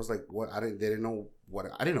just it was like what I didn't know what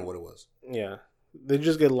it was. Yeah. They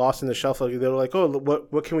just get lost in the shelf. Like they were like, "Oh,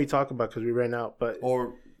 what can we talk about?" Because we ran out. But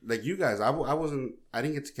or like you guys, I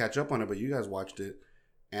didn't get to catch up on it, but you guys watched it,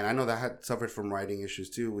 and I know that had suffered from writing issues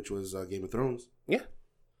too, which was Game of Thrones. Yeah,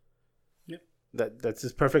 that's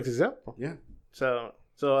his perfect example. Yeah. So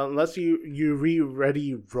unless you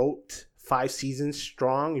already wrote 5 seasons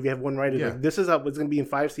strong, if you have one writer, like, this is how it's going to be in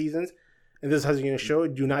 5 seasons. And this is how you're going to show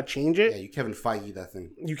it. Do not change it. Yeah, you Kevin Feige that thing.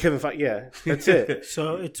 Yeah, that's it.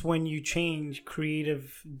 So it's when you change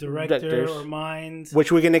creative director or minds,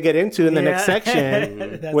 which we're going to get into in the next section,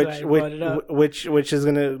 which is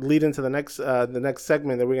going to lead into the next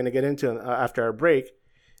segment that we're going to get into after our break.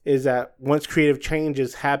 Is that once creative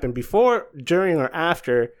changes happen before, during, or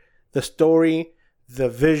after, the story, the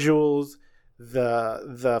visuals,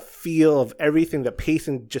 the feel of everything, the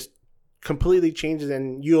pacing just completely changes,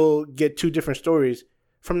 and you'll get 2 different stories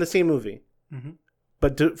from the same movie,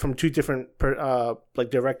 but from 2 different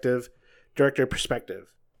director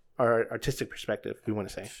perspective or artistic perspective, we want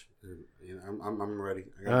to say. You know, I'm ready.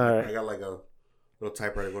 I got like a little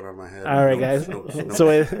typewriter going on in my head. All right, guys.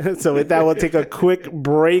 So with that, we'll take a quick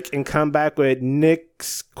break and come back with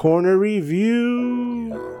Nick's Corner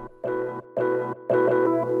Review.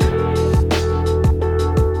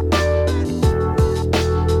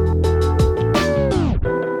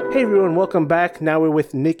 Hey everyone, welcome back. Now we're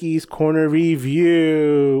with Nikki's Corner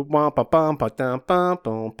Review. Wow.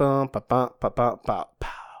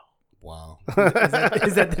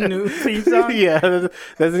 is that the new theme song? Yeah,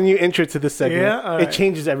 that's a new intro to this segment. Yeah, It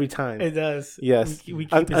changes every time. It does. Yes, we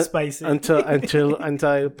keep it spicy until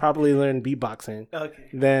I properly learn beatboxing. Okay,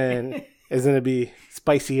 then it's gonna be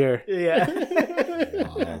spicier. Yeah.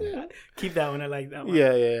 Wow. Keep that one. I like that one.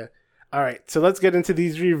 Yeah. All right, so let's get into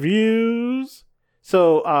these reviews.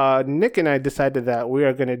 So Nick and I decided that we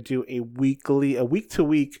are gonna do a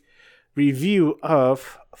week-to-week review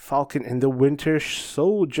of Falcon and the Winter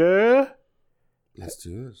Soldier. Let's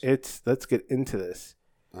do this. Let's get into this.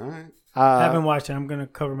 All right. I haven't watched it. I'm gonna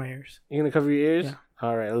cover my ears. You're gonna cover your ears? Yeah.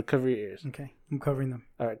 All right, I'll cover your ears. Okay, I'm covering them.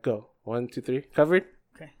 All right, go. 1, 2, 3. Covered.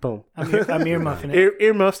 Okay. Boom. I'm ear muffing it.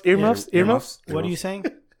 Earmuffs. What are you saying?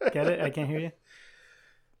 Get it? I can't hear you.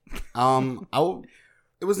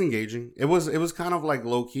 It was engaging. It was kind of like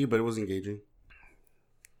low key, but it was engaging.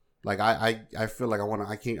 Like I feel like I want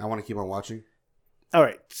to keep on watching. All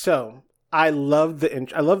right, so I love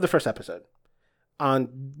the first episode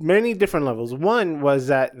on many different levels. One was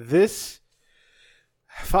that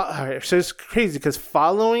so it's crazy because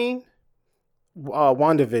following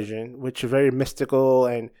WandaVision, which is very mystical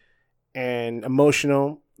and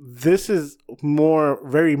emotional. This is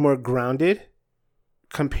very more grounded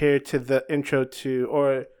compared to the intro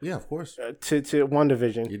to Yeah, of course. to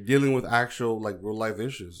WandaVision. You're dealing with actual like real life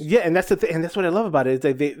issues. Yeah, and that's the thing, and that's what I love about it is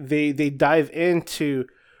that they dive into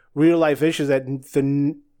real life issues that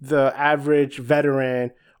the average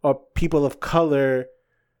veteran or people of color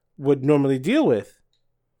would normally deal with.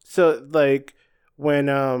 So like when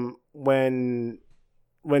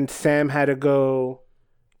Sam had to go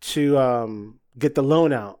to get the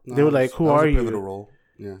loan out, they were like, "Who are you?" Pivotal role.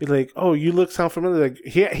 Yeah. He's like, "Oh, you look sound familiar." Like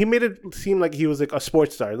he made it seem like he was like a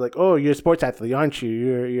sports star. Like, "Oh, you're a sports athlete, aren't you?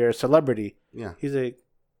 You're a celebrity." Yeah. He's like,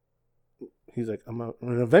 I'm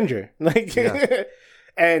an Avenger. Like, Yeah.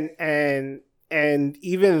 and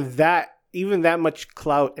even that much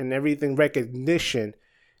clout and everything recognition,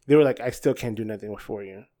 they were like, "I still can't do nothing for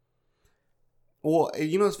you." Well,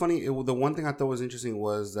 you know, it's funny. The one thing I thought was interesting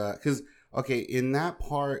was because in that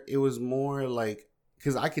part, it was more like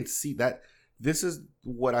because I can see that this is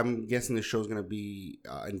what I'm guessing the show's going to be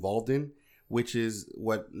involved in, which is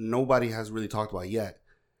what nobody has really talked about yet.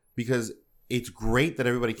 Because it's great that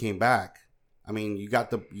everybody came back. I mean, you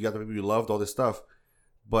got the people you loved, all this stuff,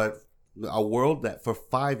 but a world that for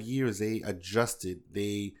 5 years they adjusted,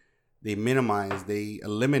 they minimized, they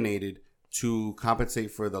eliminated to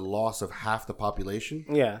compensate for the loss of half the population.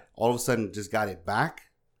 Yeah. All of a sudden, just got it back.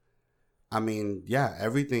 I mean, yeah,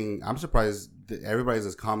 everything. I'm surprised that everybody's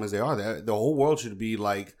as calm as they are. The whole world should be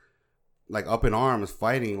like up in arms,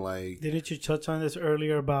 fighting. Like, didn't you touch on this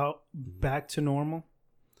earlier about back to normal?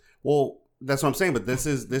 Well, that's what I'm saying. But this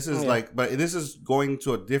is like, but this is going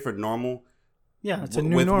to a different normal. Yeah, it's a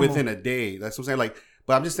new normal within a day. That's what I'm saying. Like,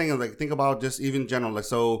 but I'm just saying, like, think about just even general. Like,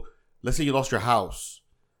 so let's say you lost your house,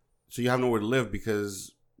 so you have nowhere to live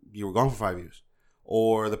because you were gone for 5 years,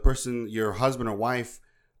 or the person, your husband or wife,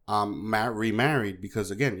 remarried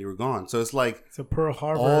because again you were gone. So it's like it's a Pearl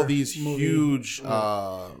Harbor. All these movie. huge,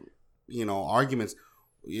 arguments.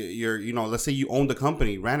 Let's say you owned a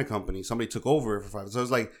company, ran a company, somebody took over for 5 years. So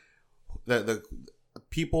it's like the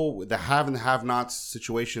people, the have and the have-nots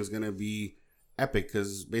situation is going to be epic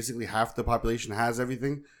because basically half the population has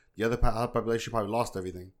everything, the other population probably lost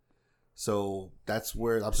everything. So that's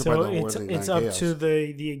where I'm surprised. So it's up to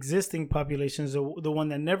the existing populations, the one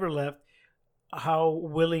that never left. How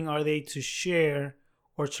willing are they to share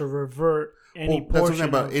or to revert any portion? That's what I'm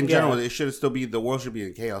saying, but in general, it should still be, the world should be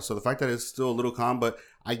in chaos. So the fact that it's still a little calm, but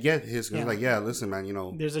I get his, like, yeah, listen,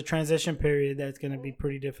 man, there's a transition period that's going to be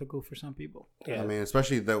pretty difficult for some people. Yeah. I mean,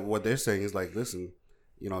 especially that what they're saying is like, listen,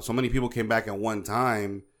 so many people came back at one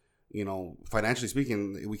time. Financially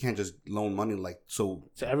speaking, we can't just loan money to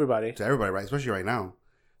everybody, right? Especially right now,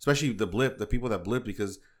 especially the people that blip,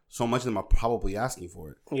 because so much of them are probably asking for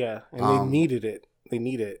it. Yeah, and they needed it. They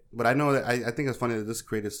need it. But I know that I think it's funny that this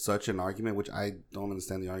created such an argument, which I don't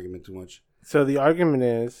understand the argument too much. So the argument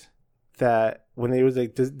is that when they was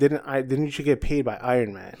like, didn't you get paid by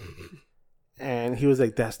Iron Man? And he was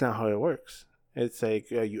like, that's not how it works. It's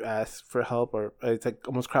like you ask for help, or it's like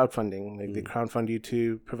almost crowdfunding. Like they crowdfund you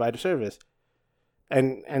to provide a service.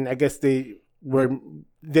 And I guess they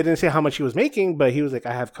didn't say how much he was making, but he was like,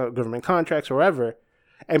 I have government contracts or whatever.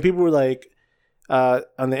 And people were like,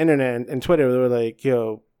 on the internet and Twitter, they were like,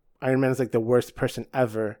 yo, Iron Man is like the worst person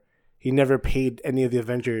ever. He never paid any of the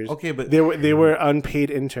Avengers. Okay, but they were unpaid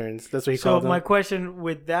interns. That's what he called them. So my question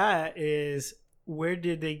with that is, where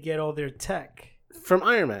did they get all their tech? From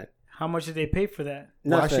Iron Man. How much did they pay for that?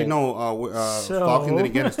 Well, actually, no. Falcon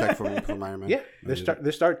didn't get his tech from Iron Man. Yeah,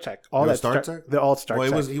 they're Stark tech. All that Stark tech. They're all Stark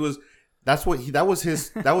tech. He was. That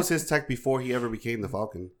was his tech before he ever became the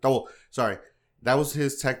Falcon. Oh, sorry. That was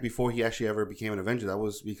his tech before he actually ever became an Avenger. That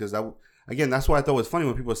was because that's why I thought it was funny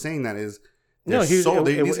when people were saying that is. These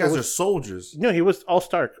guys are soldiers. No, he was all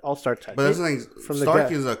Stark tech. But that's the thing.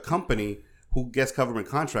 Stark is a company who gets government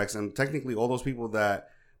contracts, and technically all those people that.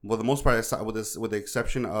 Well, the most part, with the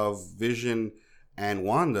exception of Vision and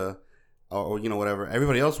Wanda, or whatever,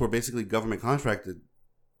 everybody else were basically government contracted.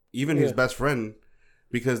 Even his best friend,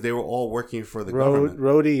 because they were all working for the government.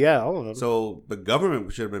 Rhodey, all of them. So the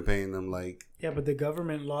government should have been paying them Yeah, but the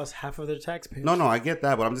government lost half of their taxpayers. No, I get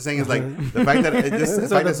that, but I'm just saying the fact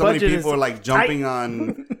that so many people are jumping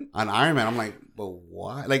on Iron Man. I'm like, but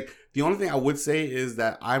why? The only thing I would say is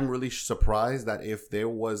that I'm really surprised that if there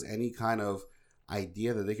was any kind of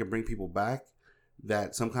idea that they can bring people back,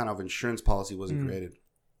 that some kind of insurance policy wasn't created.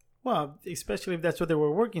 Well, especially if that's what they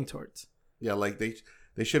were working towards. Yeah,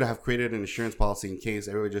 they should have created an insurance policy in case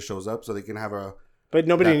everybody just shows up, so they can have a. But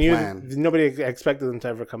nobody knew. Nobody expected them to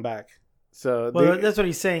ever come back. So that's what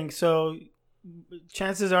he's saying. So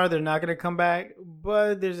chances are they're not going to come back,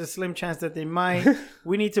 but there's a slim chance that they might.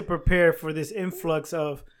 We need to prepare for this influx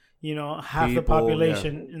of, half the People,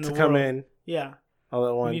 population in the to world. come in Yeah. all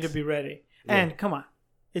at once. We need to be ready. Yeah. And come on.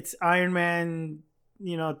 It's Iron Man,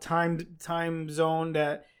 time zone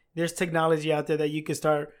that there's technology out there that you can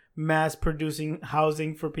start mass producing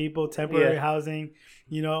housing for people, temporary housing.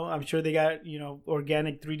 I'm sure they got,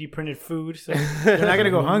 organic 3D printed food. So they're not going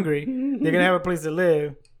to go hungry. They're going to have a place to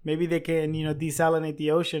live. Maybe they can, desalinate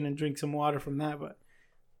the ocean and drink some water from that, but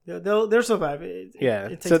they'll survive. It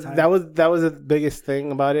takes so time. that was the biggest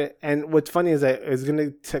thing about it. And what's funny is that it's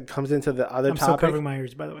gonna comes into the other I'm topic. still covering my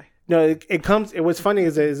ears, by the way. No, it comes. What's funny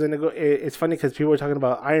is that it's funny because people were talking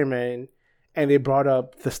about Iron Man, and they brought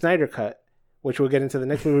up the Snyder Cut, which we'll get into the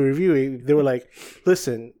next movie review. They were like,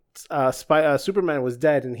 "Listen, Superman was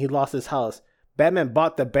dead and he lost his house. Batman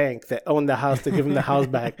bought the bank that owned the house to give him the house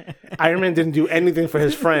back. Iron Man didn't do anything for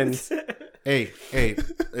his friends." Hey,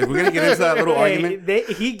 if we're gonna get into that little argument,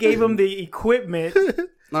 He gave him the equipment.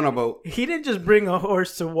 no, but He didn't just bring a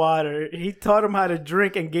horse to water. He taught him how to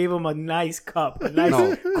drink and gave him a nice cup, a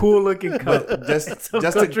nice, cool-looking cup. just Go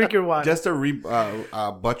to drink your water. Just to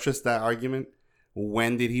buttress that argument,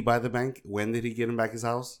 when did he buy the bank? When did he get him back his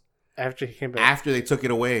house? After he came back. After they took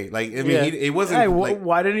it away. Like, I mean, Yeah. it wasn't. Hey, like,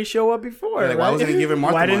 why didn't he show up before? Like, why wasn't he giving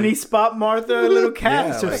Martha Why didn't money? he spot Martha a little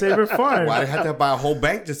cash to like, save her farm? why did he have to buy a whole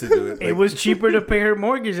bank just to do it? It Like, was cheaper to pay her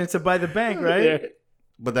mortgage than to buy the bank, right? Yeah.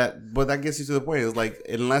 But that gets you to the point. It's like,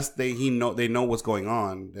 unless they know what's going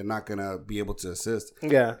on, they're not gonna be able to assist.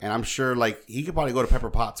 Yeah. And I'm sure, like, he could probably go to Pepper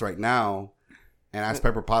Potts right now and ask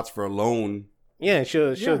Pepper Potts for a loan. Yeah,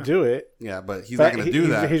 she'll do it. Yeah, but he's But not gonna do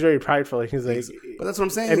that. He's very prideful. He's like, But that's what I'm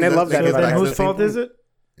saying. And they love that So goes then back to whose fault is it?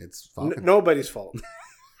 It's Falcon. nobody's fault.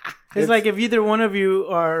 It's like if either one of you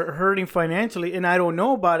are hurting financially and I don't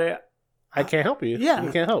know about it, I can't help you. Yeah.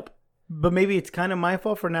 You can't help. but maybe it's kind of my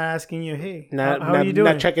fault for not asking you, hey, how Not are you doing?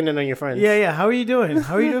 Not checking in on your friends. Yeah. How are you doing?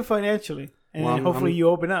 How are you doing financially? And Well, hopefully you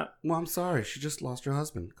open up. Well, I'm sorry. She just lost her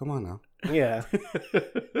husband. Come on now. Yeah.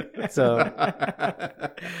 So,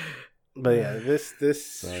 but yeah, this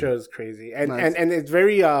Sorry. show is crazy, and Nice. and it's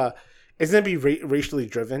very it's gonna be racially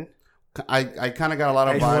driven. I kind of got a lot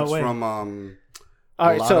of In what vibes way? from All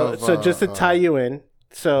right, lot so of, just to tie you in,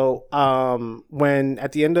 so when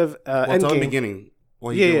at the end of well, tell the Endgame, beginning.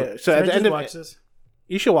 What yeah, you yeah. So at the end of watch this.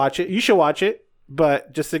 you should watch it. You should watch it,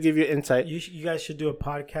 but just to give you insight, You guys should do a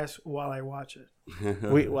podcast while I watch it.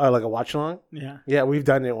 we like a watch along. Yeah. Yeah, we've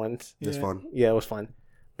done it once. It's Yeah. fun. Yeah, it was fun.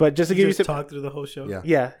 But just to give you Just some, talk through the whole show. Yeah.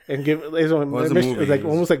 yeah, and give it was, a movie. like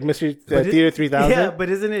almost like Mystery But it- Theater 3000. Yeah, but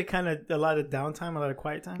isn't it kind of a lot of downtime, a lot of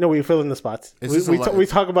quiet time? No, we fill in the spots. It's just a lot- We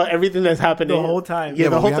talk about everything that's happening The whole time. Yeah, Yeah,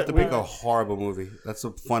 the but whole we have ti- to pick a horrible movie. That's the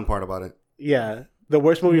fun part about it. Yeah, the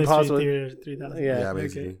worst movie Mystery possible. Theater 3000. Yeah. Yeah,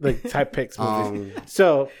 basically. Like type picks movies. Um,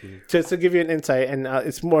 So, just to give you an insight, and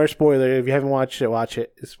it's more spoiler. If you haven't watched it, watch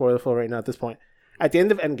it. It's spoilerful right now at this point. At the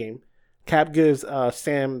end of Endgame, Cap gives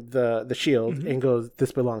Sam the shield and goes,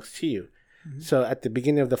 "This belongs to you." So at the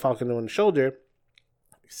beginning of the Falcon and the Winter Soldier,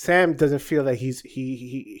 Sam doesn't feel that he's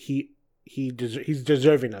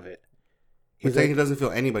deserving of it. he's saying he doesn't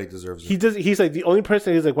feel anybody deserves it. He does. He's like the only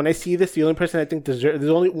person. He's like, when I see this, the only person I think deserves.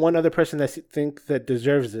 There's only one other person that think that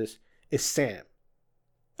deserves this is Sam.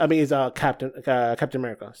 I mean, is Captain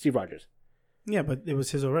America, Steve Rogers. Yeah, but it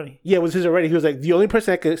was his already. Yeah, it was his already. He was like, the only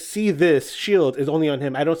person that could see this shield is only on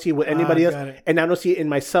him. I don't see it with anybody else, got it. and I don't see it in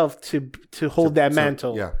myself to hold that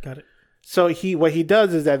mantle. Yeah. Got it. So what he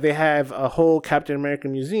does is that they have a whole Captain America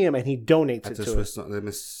museum, and he donates At it the to it.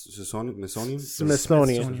 Smithsonian?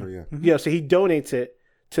 Smithsonian. Yeah, so he donates it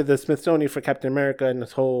to the Smithsonian for Captain America and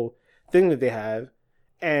this whole thing that they have.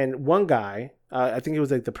 And one guy, I think he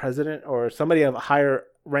was like the president or somebody of a higher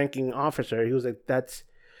ranking officer, he was like, "That's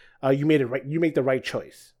you made it right. You make the right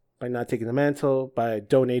choice by not taking the mantle, by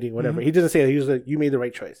donating, whatever." He doesn't say that. He was like, "You made the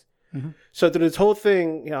right choice." So through this whole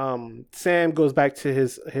thing, Sam goes back to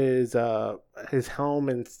his home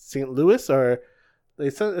in St. Louis, or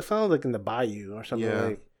it sounded like in the bayou or something. Yeah.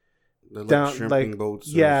 Like They're like down shrimping like boats.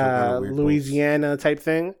 or some yeah, kind of weird Louisiana type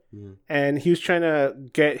thing. Mhm. And he was trying to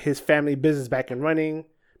get his family business back and running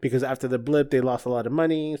because after the blip they lost a lot of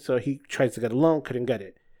money. So he tries to get a loan, couldn't get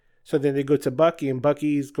it. So then they go to Bucky, and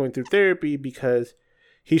Bucky's going through therapy because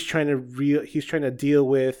he's trying to deal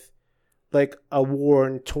with like a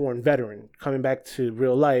war-torn veteran coming back to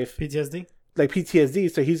real life, PTSD. like PTSD.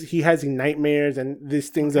 So he has these nightmares and these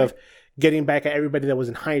things of getting back at everybody that was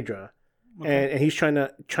in Hydra. And he's trying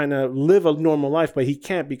to live a normal life, but he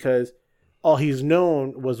can't because all he's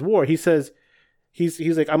known was war. He says he's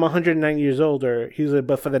like, I'm 109 years old, or he's like,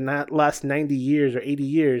 but for the last 90 years or 80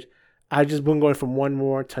 years, I just been going from one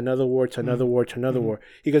war to another war to another war to another war.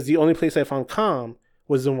 Because the only place I found calm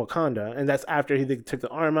was in Wakanda, and that's after they took the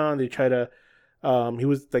arm out and they tried to. He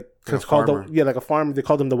was like Like a called farmer. like a farmer. They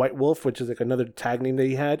called him the White Wolf, which is like another tag name that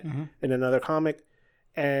he had in another comic,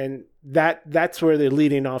 and that's where they're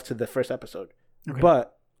leading off to the first episode. Okay.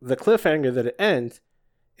 But the cliffhanger that it ends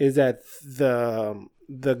is that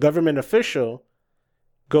the government official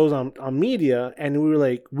goes on media, and we were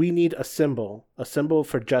like, we need a symbol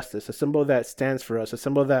for justice, a symbol that stands for us, a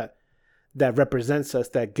symbol that represents us,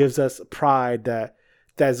 that gives us pride,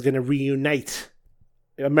 that's going to reunite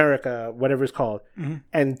America, whatever it's called.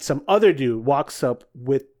 And some other dude walks up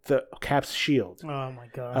with the Cap's shield, Oh my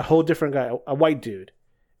god. a whole different guy, a white dude,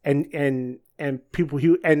 and people.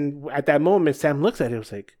 And at that moment, Sam looks at it,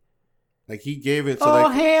 was like, Like he gave it. So Oh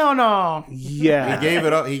like, hell no. yeah, he gave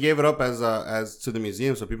it up. He gave it up as to the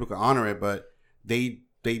museum so people could honor it. But they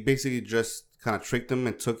basically just kind of tricked them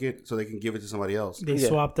and took it so they can give it to somebody else They Yeah.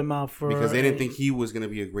 swapped them out for because they didn't think he was going to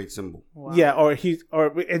be a great symbol. Wow. Yeah,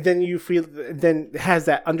 and then you feel, then it has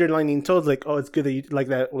that underlining tones like, oh, it's good that you, like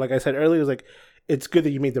that, like I said earlier, it was like, it's good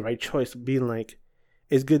that you made the right choice, being like,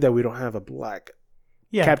 it's good that we don't have a black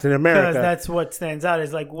Yeah, Captain America. Because that's what stands out.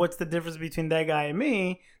 Is like, what's the difference between that guy and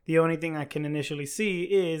me? The only thing I can initially see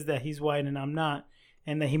is that he's white and I'm not,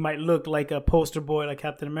 and that he might look like a poster boy like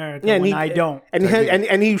Captain America Yeah, and when he- I don't.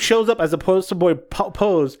 and he shows up as a poster boy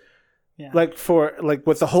pose, Yeah. like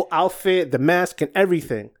with the whole outfit, the mask, and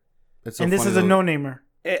everything. It's so And this funny is a though. no-namer.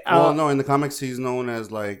 Well, no, in the comics he's known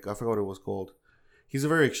as like I forgot what it was called. He's a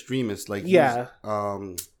very extremist. Like Yeah.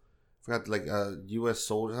 forgot like U.S.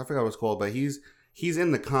 soldiers. I forgot what it's called, but he's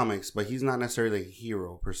in the comics, but he's not necessarily like a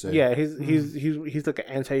hero per se. Yeah, he's like an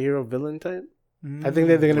anti-hero villain type. I think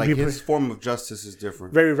that they're gonna like be his form of justice is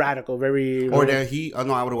different. very radical, very Or that he,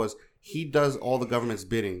 no, what it was. He does all the government's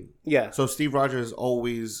bidding. yeah. So Steve Rogers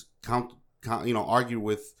always argue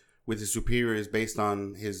with his superiors based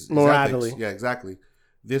on his Morality. ethics. Yeah, exactly.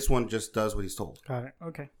 This one just does what he's told. Got it.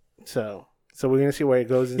 Okay. So we're gonna see where it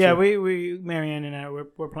goes. Yeah, we Marianne and I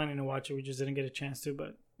we're planning to watch it. We just didn't get a chance to,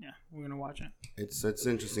 but yeah, we're gonna watch it. It's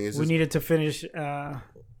interesting. It's We just, needed to finish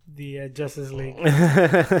the Justice League,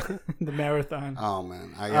 the marathon. oh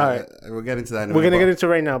man, right. we'll get into that. In a We're gonna minute, get into it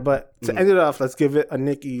right now, but to end it off, let's give it a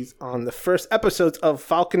Nickies on the first episodes of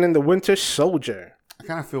Falcon and the Winter Soldier. I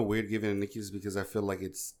kind of feel weird giving it Nickies because I feel like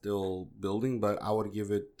it's still building, but I would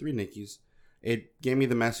give it 3 Nickies. It gave me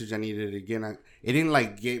the message I needed. Again, it didn't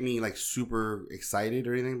like get me like super excited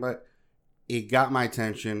or anything, but it got my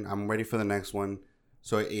attention. I'm ready for the next one.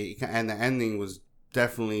 So and the ending was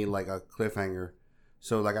definitely like a cliffhanger.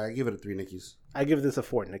 So like I give it a 3 Nickies. I give this a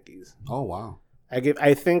 4 Nickies. Oh wow.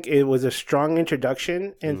 I think it was a strong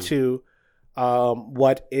introduction into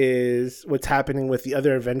what's happening with the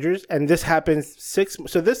other Avengers, and this happens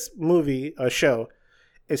So this movie or show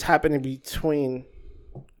is happening between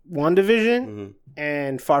WandaVision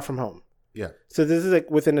and Far From Home. Yeah. So this is like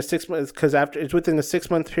within a 6 months, because it's within the 6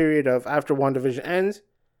 month period of after WandaVision ends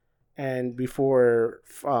and before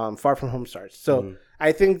Far From Home starts. So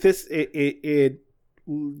I think this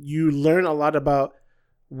you learn a lot about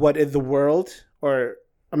what is the world or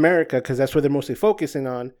America, because that's what they're mostly focusing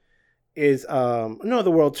on. Is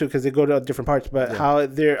the world too, because they go to different parts, but how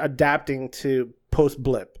they're adapting to post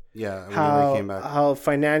blip. Yeah. When they came back. How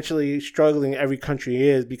financially struggling every country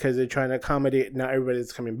is because they're trying to accommodate not everybody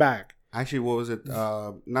that's coming back. Actually, what was it?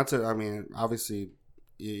 Not to. I mean, obviously,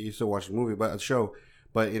 you still watch the movie, but a show.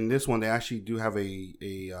 But in this one, they actually do have a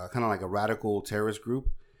kind of like a radical terrorist group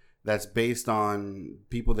that's based on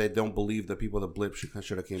people that don't believe the people that blip should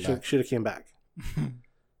have came back. Should have came back.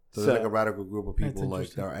 So there's like a radical group of people like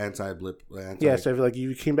that are anti-blip. Yeah, so if like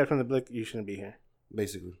you came back from the blip, you shouldn't be here.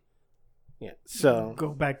 Basically. Yeah. So Go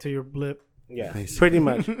back to your blip. yeah, Basically. pretty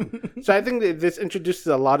much. So I think that this introduces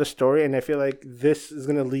a lot of story, and I feel like this is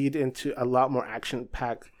going to lead into a lot more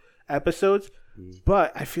action-packed episodes.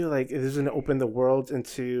 But I feel like it is going to open the world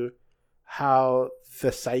into how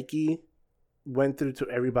the psyche went through to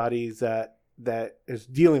everybody that is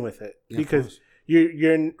dealing with it. Yeah, because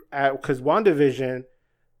because WandaVision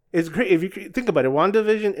is great. If you think about it,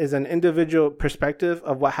 WandaVision is an individual perspective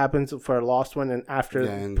of what happens for a lost one and after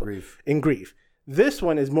in grief. in grief. This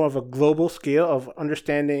one is more of a global scale of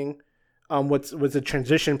understanding what's a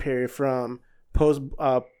transition period from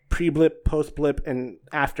pre-blip, post-blip, and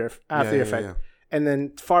after effect. Yeah. And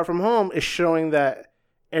then Far From Home is showing that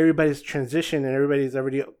everybody's transitioned and everybody's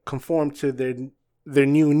already conformed to their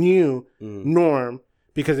new norm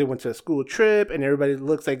because they went to a school trip and everybody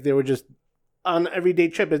looks like they were just on an everyday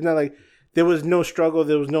trip. It's not like there was no struggle,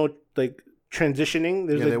 there was no like transitioning.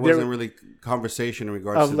 There's there wasn't really conversation in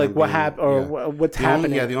regards of to like them what being- happened or what's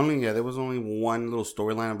happening. There was only one little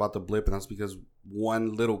storyline about the blip, and that's because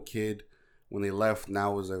one little kid, when they left,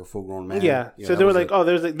 now was like a full grown man. Yeah. So that they were was like, it. oh,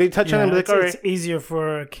 there's like, they touch on him like, all right. It's easier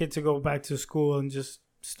for a kid to go back to school and just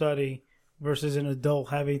study versus an adult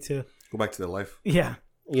having to Go back to their life. yeah.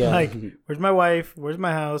 Yeah. Where's my wife? Where's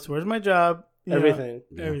my house? Where's my job? You know, Everything.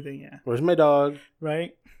 everything, yeah. Where's my dog?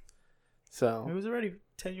 Right? He So was already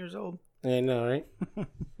 10 years old. I know, right?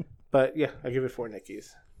 But yeah, I give it 4 Nickies.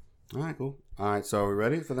 All right, cool. All right, so are we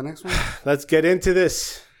ready for the next one? Let's get into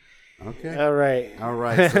this. Okay. All right. All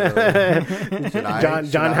right. So,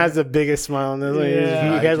 John has the biggest smile on this one.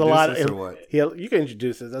 Yeah. He has a lot. Introduce this or what? You can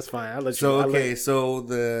introduce us. That's fine. I'll let So you. okay, so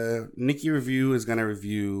the Nikki review is gonna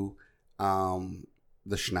review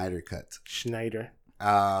the Schneider cut. Schneider.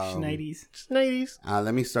 Schneidys. Schneidys.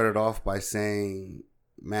 Let me start it off by saying,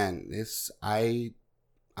 man, I'd say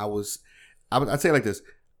it like this.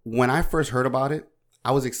 When I first heard about it,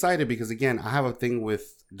 I was excited because again, I have a thing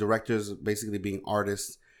with directors basically being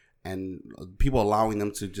artists and people allowing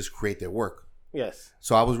them to just create their work. Yes.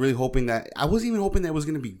 So I was really hoping I wasn't even hoping that it was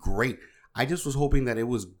going to be great. I just was hoping that it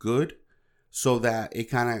was good so that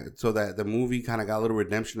the movie kind of got a little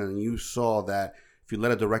redemption, and you saw that if you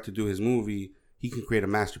let a director do his movie, he can create a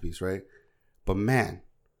masterpiece, right? But man,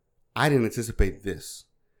 I didn't anticipate this.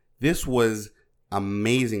 This was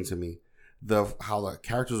amazing to me. How the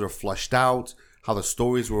characters are fleshed out, how the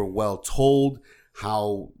stories were well told,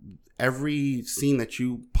 how every scene that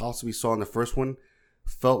you possibly saw in the first one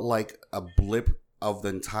felt like a blip of the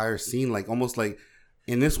entire scene. Like almost like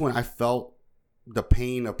in this one, I felt the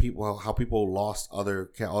pain of people, how people lost other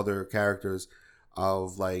characters.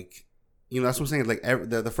 Of like, that's what I'm saying. Like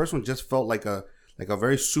the first one just felt like a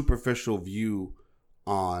very superficial view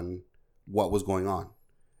on what was going on.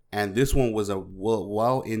 And this one was a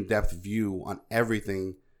well in-depth view on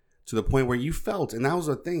everything to the point where you felt, and that was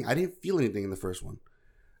the thing, I didn't feel anything in the first one.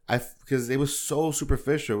 Because it was so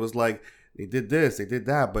superficial. It was like, they did this, they did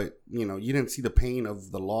that, but, you didn't see the pain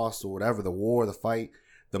of the loss or whatever, the war, the fight,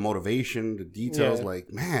 the motivation, the details. Yeah.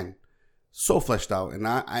 Like, man, so fleshed out. And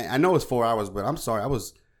I know it's 4 hours, but I'm sorry, I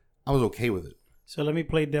was okay with it. So let me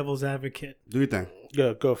play devil's advocate. Do your thing.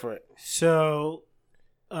 Go for it. So,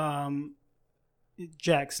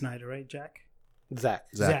 Jack Snyder, right? Zach.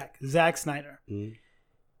 Zack Snyder. Mm-hmm.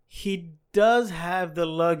 He does have the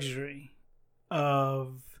luxury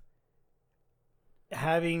of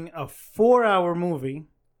having a 4-hour movie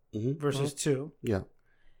versus 2. Yeah.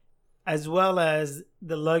 As well as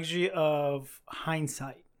the luxury of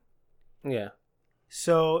hindsight. Yeah.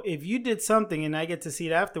 So if you did something and I get to see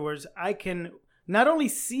it afterwards, I can not only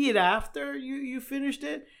see it after you finished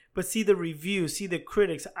it, but see the reviews, see the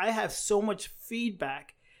critics. I have so much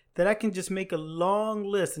feedback that I can just make a long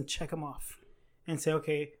list and check them off and say,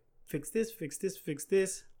 okay, fix this, fix this, fix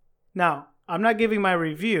this. Now, I'm not giving my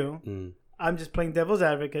review. I'm just playing devil's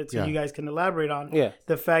advocate so you guys can elaborate on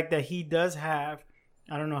the fact that he does have,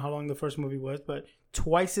 I don't know how long the first movie was, but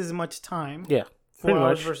twice as much time. Yeah. 4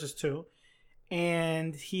 hours versus 2.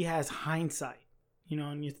 And he has hindsight.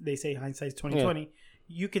 And they say hindsight's 20/20. Yeah.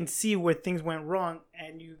 You can see where things went wrong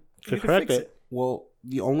and you can fix it. Well,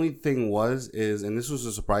 the only thing is, and this was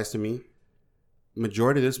a surprise to me,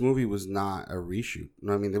 majority of this movie was not a reshoot. You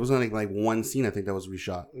know what I mean? There was only like one scene I think that was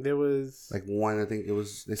reshot. There was like one. I think it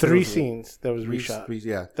was 3 scenes that was reshot.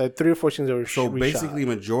 Yeah, the 3 or 4 scenes that were so reshot. Basically,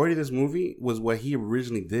 majority of this movie was what he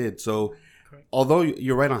originally did. So, although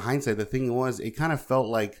you're right on hindsight, the thing was, it kind of felt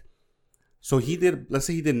like. So he did. Let's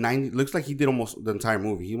say he did 90. Looks like he did almost the entire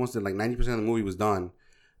movie. He almost did like 90% of the movie was done,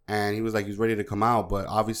 and he was ready to come out. But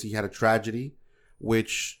obviously, he had a tragedy,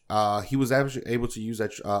 which he was actually able to use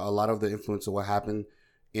a lot of the influence of what happened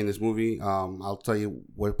in this movie. I'll tell you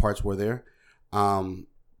what parts were there.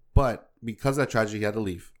 But because of that tragedy, he had to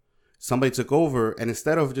leave. Somebody took over, and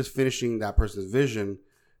instead of just finishing that person's vision,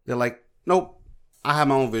 they're like, nope, I have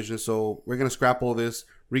my own vision, so we're going to scrap all this,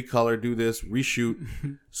 recolor, do this, reshoot.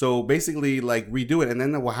 So basically, redo it. And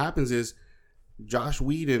then what happens is Joss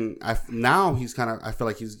Whedon, now he's kind of, I feel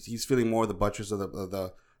like he's feeling more of the buttress of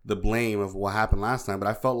the blame of what happened last time. But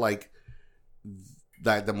I felt like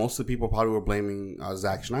that most of the people probably were blaming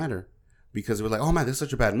Zack Snyder because it was like, oh man, this is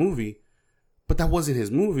such a bad movie. But that wasn't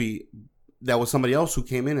his movie. That was somebody else who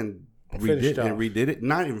came in and redid it.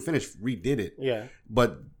 Not even finished, redid it. Yeah.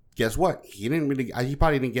 But guess what? He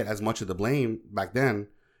probably didn't get as much of the blame back then,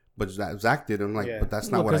 but Zach did. I'm like, but that's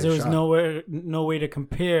not what I shot. Because there was no way to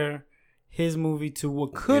compare his movie to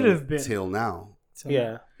what could have been till now.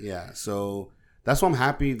 Yeah. Yeah. So That's why I'm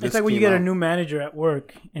happy. It's like when you get a new manager at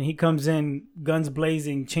work and he comes in guns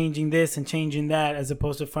blazing, changing this and changing that, as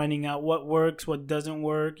opposed to finding out what works, what doesn't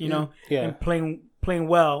work, you know, and playing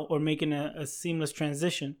well or making a seamless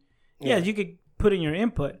transition. Yeah, you could put in your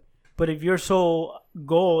input, but if your sole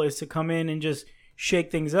goal is to come in and just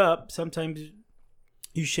shake things up, sometimes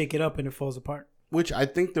you shake it up and it falls apart. Which I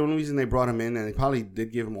think the only reason they brought him in, and they probably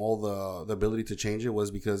did give him all the ability to change it, was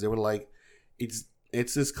because they were like, it's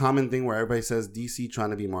this common thing where everybody says DC trying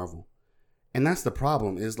to be Marvel. And that's the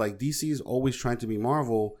problem, is like DC is always trying to be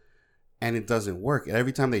Marvel and it doesn't work. And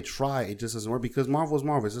every time they try, it just doesn't work because Marvel is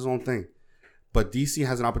Marvel. It's his own thing. But DC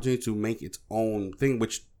has an opportunity to make its own thing,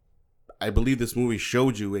 which I believe this movie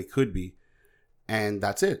showed you it could be. And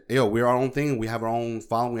that's it. We're our own thing. We have our own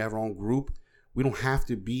following. We have our own group. We don't have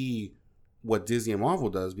to be what Disney and Marvel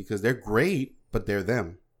does because they're great, but they're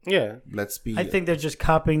them. Yeah. I think they're just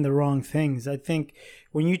copying the wrong things. I think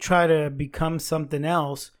when you try to become something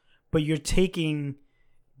else, but you're taking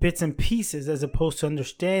bits and pieces as opposed to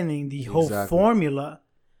understanding the whole formula,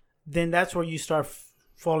 then that's where you start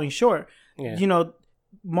falling short. Yeah. You know,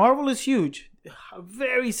 Marvel is huge,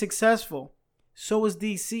 very successful. So is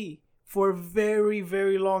DC for a very,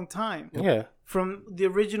 very long time. Yeah. From the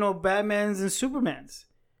original Batmans and Supermans.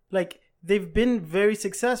 Like, they've been very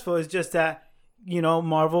successful. It's just that, you know,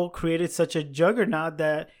 Marvel created such a juggernaut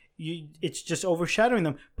that it's just overshadowing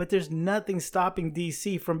them. But there's nothing stopping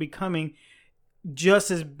DC from becoming just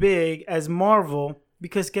as big as Marvel.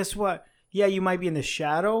 Because guess what? Yeah, you might be in the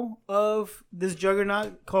shadow of this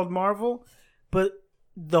juggernaut called Marvel, but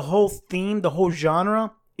the whole theme, the whole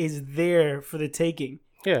genre is there for the taking.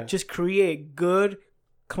 Yeah. Just create good,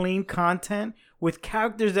 clean content with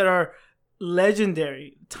characters that are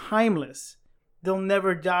legendary, timeless. They'll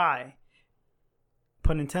never die.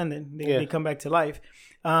 Pun intended. They come back to life.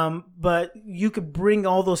 But you could bring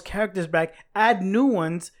all those characters back, add new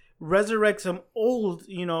ones, resurrect some old,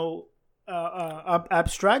 you know,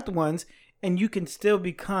 abstract ones, and you can still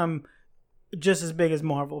become just as big as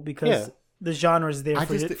Marvel because the genre is there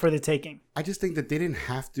for the taking. I just think that they didn't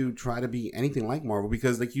have to try to be anything like Marvel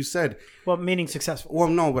because, like you said... Well, meaning successful. Well,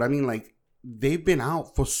 no, but I mean, like, they've been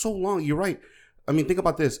out for so long. You're right. I mean, think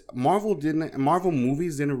about this. Marvel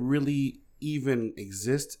movies didn't really even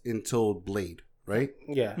exist until Blade, right?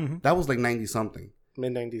 Yeah. Mm-hmm. That was like 90-something.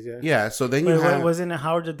 Mid-90s, yeah. Yeah, so then wasn't it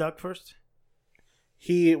Howard the Duck first?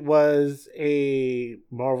 He was a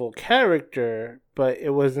Marvel character, but it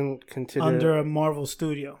wasn't considered... Under a Marvel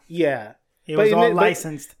studio. Yeah. It was all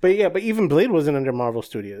licensed. But even Blade wasn't under Marvel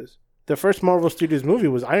Studios. The first Marvel Studios movie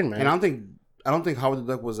was Iron Man. And I don't think Howard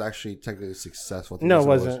the Duck was actually technically successful. No, it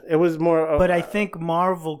wasn't. It was more... but I think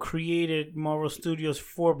Marvel created Marvel Studios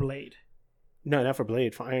for Blade. No, not for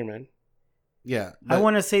Blade, for Iron Man. Yeah. I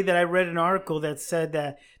want to say that I read an article that said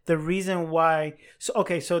that the reason why...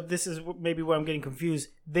 So this is maybe where I'm getting confused.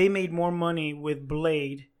 They made more money with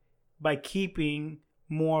Blade by keeping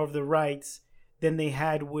more of the rights than they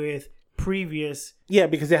had with previous... Yeah,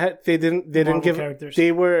 because they didn't give... characters.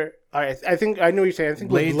 They were... All right, I think I know what you're saying. I think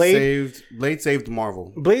Blade saved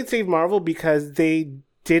Marvel. Blade saved Marvel because they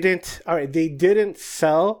didn't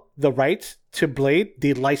sell the rights to Blade.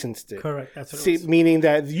 They licensed it. Correct. That's what it was. Meaning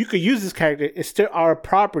that you could use this character. It's still our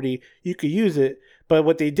property. You could use it. But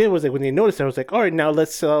what they did was like when they noticed it, I was like, all right, now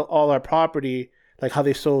let's sell all our property. Like how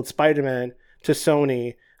they sold Spider-Man to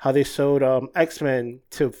Sony, how they sold X-Men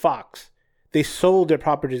to Fox. They sold their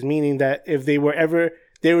properties, meaning that if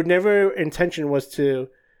their never intention was to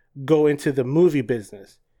go into the movie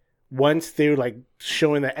business. Once they were like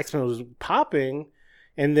showing that X-Men was popping,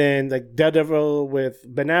 and then like Daredevil with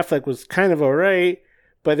Ben Affleck was kind of alright,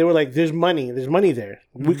 but they were like, there's money there.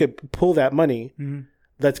 Mm-hmm. We could pull that money. Mm-hmm.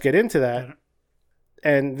 Let's get into that. Yeah.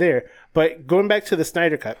 And there. But going back to the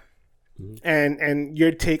Snyder Cut and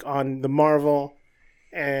your take on the Marvel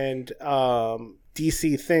and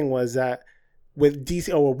DC thing was that with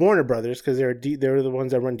DC or Warner Brothers, because they're the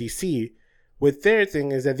ones that run DC, with their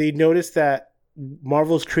thing is that they noticed that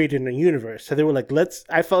Marvel's created a universe. So they were like,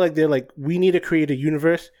 I felt like they're like, we need to create a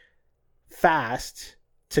universe fast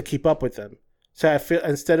to keep up with them. So I feel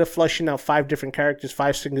instead of flushing out 5 different characters,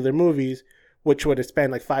 5 singular movies, which would have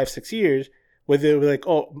spanned like 5-6 years, where they were like,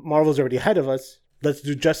 oh, Marvel's already ahead of us. Let's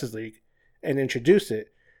do Justice League and introduce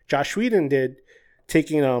it. Joss Whedon did,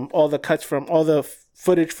 taking all the cuts from all the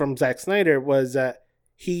footage from Zack Snyder, was that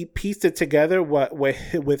he pieced it together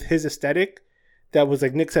with his aesthetic. That was,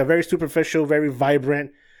 like Nick said, very superficial, very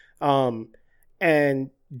vibrant, and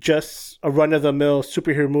just a run-of-the-mill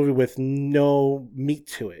superhero movie with no meat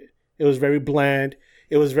to it. It was very bland.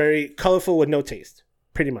 It was very colorful with no taste,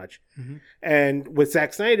 pretty much. Mm-hmm. And with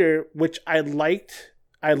Zack Snyder, which I liked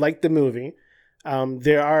the movie.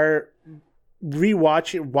 There are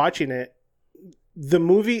watching it. The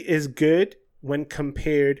movie is good when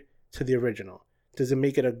compared to the original. Does it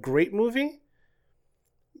make it a great movie?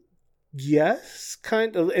 Yes,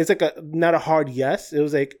 kind of. It's like not a hard yes. It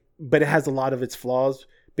was like, but it has a lot of its flaws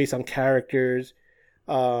based on characters,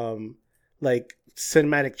 like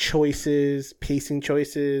cinematic choices, pacing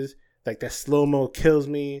choices, like that slow-mo kills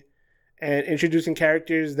me, and introducing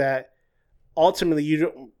characters that ultimately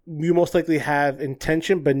you most likely have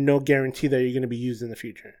intention but no guarantee that you're going to be used in the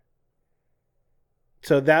future.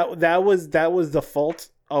 So that was the fault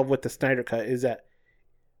of with the Snyder Cut, is that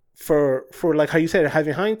for like how you said,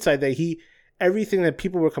 having hindsight, that everything that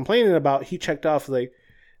people were complaining about, he checked off. Like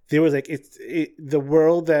there was like the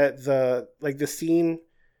world that the scene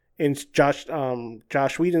in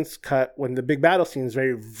Josh Whedon's cut when the big battle scene is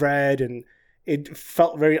very red, and it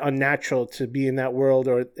felt very unnatural to be in that world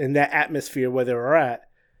or in that atmosphere where they were at.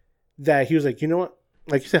 That he was like, you know what?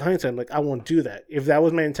 Like you said, hindsight, I'm like, I won't do that. If that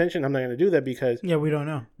was my intention, I'm not going to do that because we don't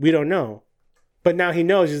know. We don't know. But now he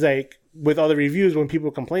knows. He's like, with all the reviews, when people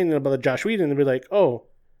complaining about the Josh Whedon, they'll be like, oh,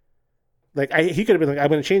 like he could have been like, I'm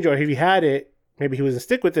going to change it. Or if he had it, maybe he wouldn't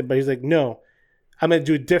stick with it. But he's like, no, I'm going to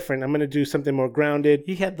do it different. I'm going to do something more grounded.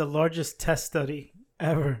 He had the largest test study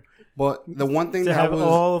ever. But the one thing to that have was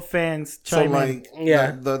all fans chime in.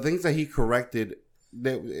 Yeah, the things that he corrected,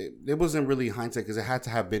 it wasn't really hindsight because it had to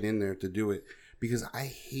have been in there to do it. Because I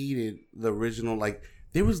hated the original. Like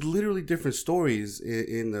there was literally different stories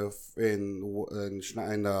in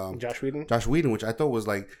Josh Whedon. Josh Whedon, which I thought was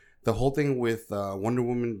like the whole thing with Wonder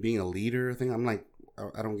Woman being a leader thing. I'm like,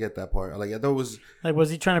 I don't get that part. Like I thought it was like, was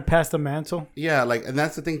he trying to pass the mantle? Yeah, like, and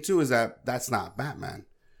that's the thing too, is that's not Batman.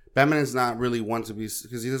 Batman is not really one to be,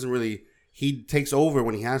 because he doesn't really. He takes over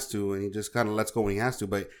when he has to, and he just kind of lets go when he has to.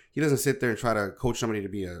 But he doesn't sit there and try to coach somebody to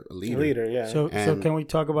be a leader. Yeah. So can we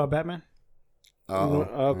talk about Batman?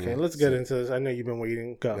 Okay, let's get into this. I know you've been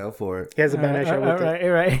waiting. Go for it. He has a Batman shirt with it. All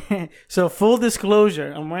right. So full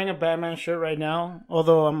disclosure, I'm wearing a Batman shirt right now.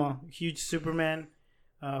 Although I'm a huge Superman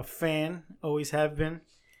fan, always have been.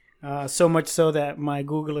 So much so that my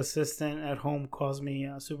Google Assistant at home calls me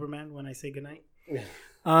Superman when I say goodnight.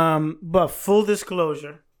 But full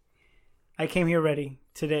disclosure, I came here ready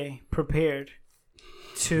today, prepared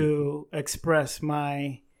to express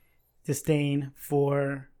my disdain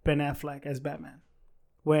for Ben Affleck as Batman.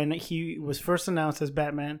 When he was first announced as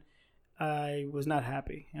Batman, I was not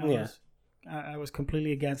happy. I was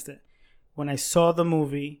completely against it. When I saw the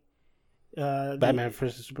movie, Batman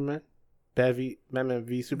vs Superman, Batman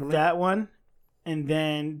v Superman, that one, and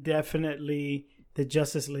then definitely the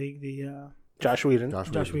Justice League, the Josh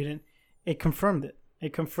Whedon. It confirmed it.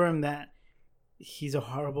 It confirmed that he's a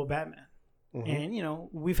horrible Batman. Mm-hmm. And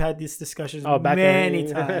we've had these discussions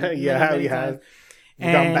many times. Yeah, we have.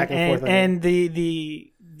 Gone back and forth. And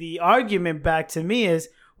the argument back to me is,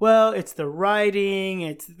 well, it's the writing,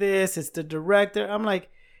 it's this, it's the director. I'm like,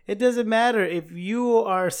 it doesn't matter if you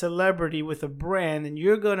are a celebrity with a brand and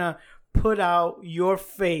you're gonna put out your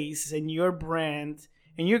face and your brand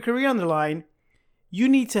and your career on the line. You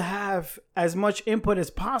need to have as much input as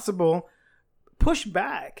possible. Push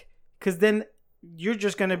back, because then you're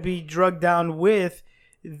just gonna be drugged down with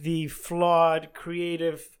the flawed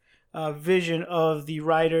creative vision of the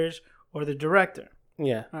writers or the director.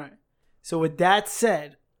 Yeah. All right. So with that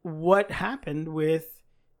said, what happened with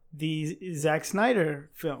the Zack Snyder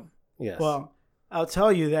film? Yes. Well, I'll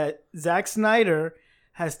tell you that Zack Snyder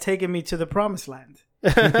has taken me to the promised land.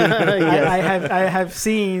 Yes. I have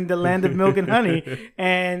seen the land of milk and honey,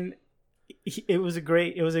 and it was a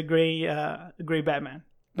great Batman.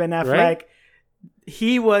 Ben Affleck. Right?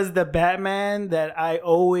 He was the Batman that I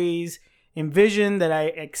always envisioned, that I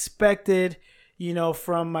expected,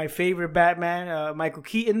 from my favorite Batman, Michael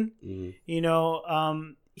Keaton.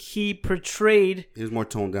 Mm-hmm. He portrayed. He was more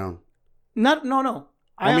toned down. No.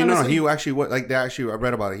 He actually what like that. Actually, I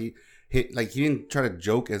read about it. He didn't try to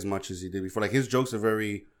joke as much as he did before. Like his jokes are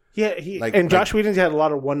very. Yeah, Josh Whedon had a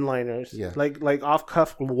lot of one-liners. Yeah, like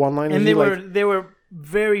off-cuff one-liners, and they were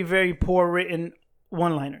very, very poor written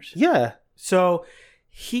one-liners. Yeah, so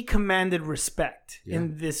he commanded respect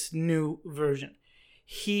in this new version.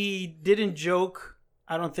 He didn't joke,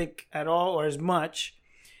 I don't think, at all or as much.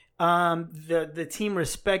 The team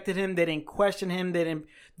respected him. They didn't question him.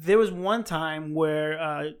 There was one time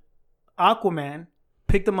where Aquaman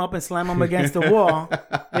picked him up and slammed him against the wall.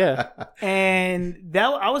 Yeah, and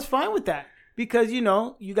I was fine with that because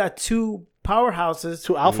you got two powerhouses,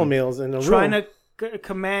 two alpha males in the room trying to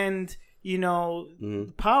command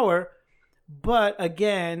power. But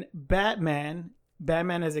again, Batman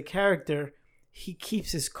as a character, he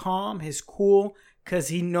keeps his calm, his cool, because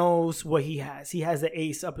he knows what he has. He has the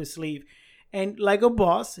ace up his sleeve. And like a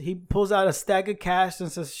boss, he pulls out a stack of cash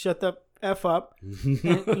and says, shut the F up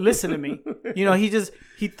and listen to me. You know,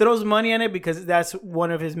 he throws money on it because that's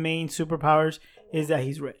one of his main superpowers is that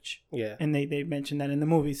he's rich. Yeah. And they mentioned that in the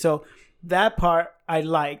movie. So that part I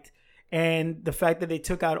liked. And the fact that they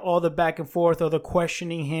took out all the back and forth, all the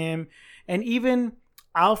questioning him. And even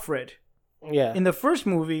Alfred. Yeah. In the first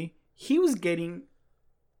movie, he was getting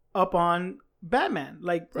up on Batman.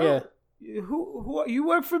 Like, bro, Yeah. who you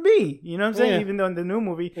work for me? You know what I'm saying? Yeah. Even though in the new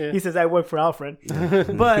movie, Yeah. he says, I work for Alfred.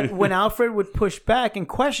 But when Alfred would push back and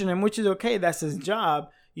question him, which is okay, that's his job,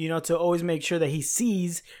 you know, to always make sure that he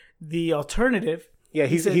sees the alternative. Yeah,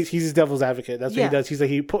 he's his devil's advocate. That's what he does. He's like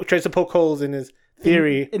he tries to poke holes in his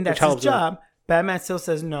theory, and that's which helps his job. Batman still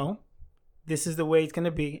says, no, this is the way it's going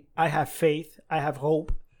to be. I have faith. I have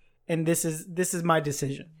hope. And this is my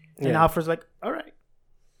decision. And Yeah. Alfred's like, all right.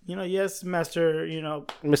 You know, yes, Master, you know,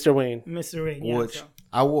 Mr. Wayne. Mr. Wayne. Yeah, Which so.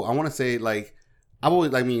 I want to say, like, I've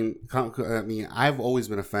always been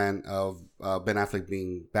a fan of Ben Affleck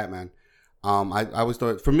being Batman. I always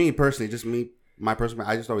thought, for me personally, just me, my personal,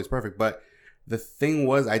 I just thought he was perfect. But the thing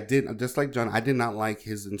was, I did, just like John, I did not like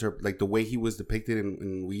his like the way he was depicted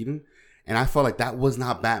in Whedon, and I felt like that was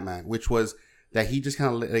not Batman, which was that he just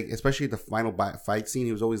kind of, like, especially the final fight scene,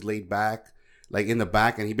 he was always laid back, like in the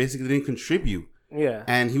back, and he basically didn't contribute. Yeah.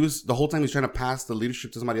 And he was, the whole time he's trying to pass the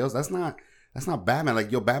leadership to somebody else. That's not Batman.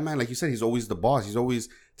 Like, Batman, like you said, he's always the boss. He's always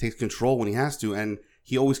takes control when he has to. And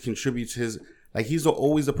he always contributes he's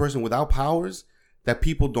always the person without powers that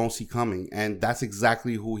people don't see coming. And that's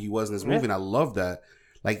exactly who he was in this movie. Yeah. And I love that.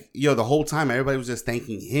 Like, the whole time, everybody was just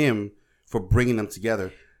thanking him for bringing them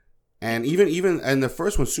together. And even in the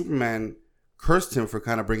first one, Superman cursed him for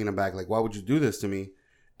kind of bringing him back. Like, why would you do this to me?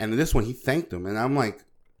 And in this one, he thanked him. And I'm like,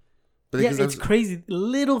 yeah, it's crazy.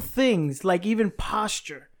 Little things, like even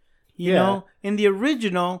posture. You know, in the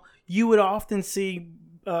original, you would often see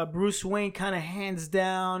Bruce Wayne kind of hands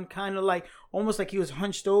down, kind of like almost like he was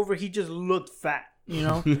hunched over. He just looked fat, you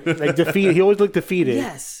know, Like defeated. He always looked defeated.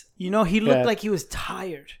 Yes, you know, he looked like he was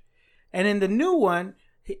tired. And in the new one,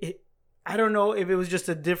 I don't know if it was just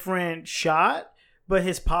a different shot, but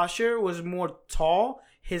his posture was more tall.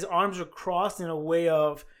 His arms were crossed in a way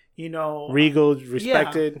of, you know, Regal,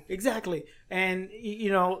 respected. Yeah, exactly. And,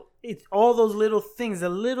 you know, it's all those little things, the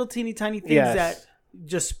little teeny tiny things that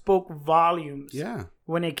just spoke volumes. Yeah.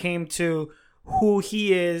 When it came to who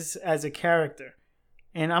he is as a character.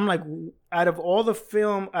 And I'm like, out of all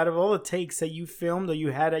the takes that you filmed or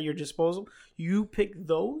you had at your disposal, you picked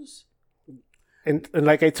those? And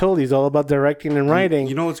like I told you, it's all about directing and writing.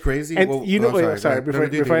 You know what's crazy? And Well, you know, I'm sorry.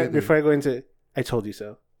 Before I go into, I told you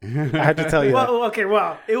so. I have to tell you. Well, okay,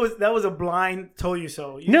 wow. That was a blind told you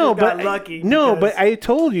so. You no, got but lucky. No, because- but I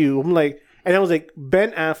told you. I'm like, and I was like,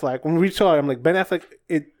 Ben Affleck. When we saw it, I'm like, Ben Affleck.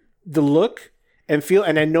 The look and feel,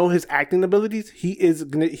 and I know his acting abilities. He is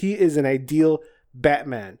an ideal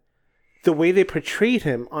Batman. The way they portrayed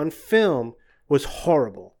him on film was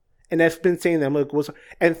horrible, and I've been saying that.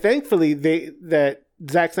 And thankfully, that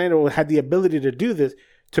Zack Snyder had the ability to do this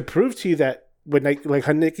to prove to you that when like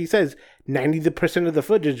how Nikki says, 90% of the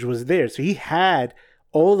footage was there, so he had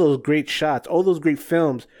all those great shots, all those great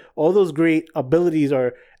films, all those great abilities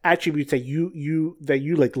or attributes that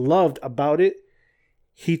you like loved about it.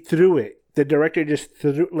 He threw it. The director just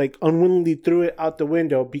unwillingly threw it out the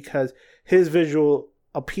window because his visual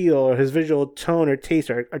appeal or his visual tone or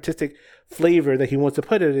taste or artistic flavor that he wants to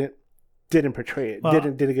put in it didn't portray it. Well,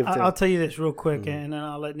 didn't give it to him. I'll tell you this real quick, and then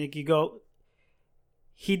I'll let Nikki go.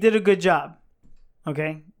 He did a good job.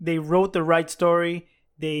 Okay, they wrote the right story.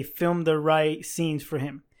 They filmed the right scenes for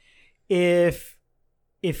him. If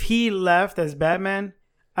he left as Batman,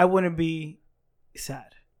 I wouldn't be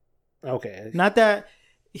sad. Okay. Not that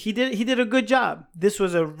he did a good job. This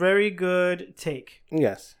was a very good take.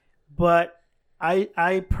 Yes. But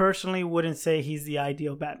I personally wouldn't say he's the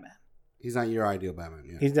ideal Batman. He's not your ideal Batman.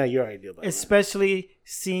 Yeah. He's not your ideal Batman. Especially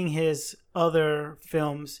seeing his other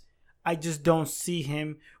films, I just don't see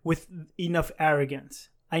him with enough arrogance.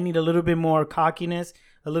 I need a little bit more cockiness,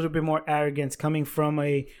 a little bit more arrogance coming from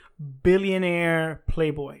a billionaire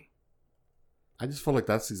playboy. I just felt like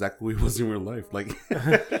that's exactly who he was in real life. Like,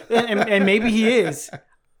 and maybe he is.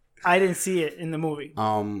 I didn't see it in the movie.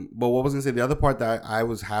 but what was I gonna say? The other part that I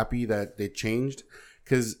was happy that they changed,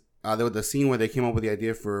 because there was the scene where they came up with the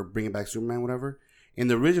idea for bringing back Superman, whatever. In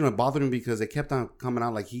the original, it bothered me because they kept on coming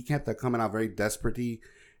out, like he kept on coming out very desperate-y,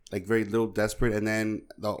 like very little desperate, and then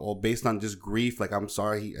based on just grief, like I'm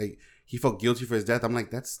sorry, he felt guilty for his death. I'm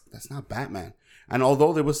like, that's not Batman. And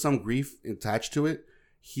although there was some grief attached to it,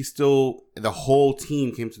 the whole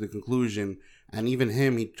team came to the conclusion and even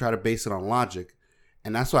him, he tried to base it on logic,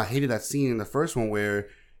 and that's why I hated that scene in the first one where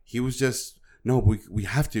he was just no, but we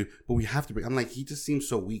have to, but we have to. I'm like, he just seems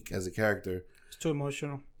so weak as a character. It's too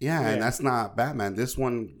emotional. Yeah, and that's not Batman. This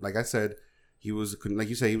one, like I said, he was like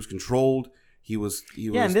you said, he was controlled. He was.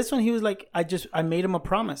 And this one he was like, I made him a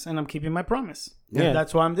promise, and I'm keeping my promise. Yeah.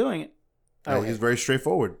 That's why I'm doing it. He's very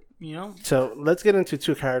straightforward. You know. So let's get into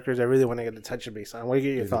two characters I really want to get a touch base on. I want to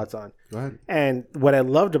get your thoughts on. Go ahead. And what I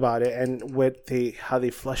loved about it, and how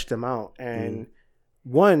they flushed them out, and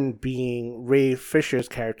one being Ray Fisher's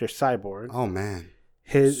character Cyborg. Oh man,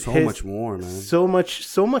 his much more, man. So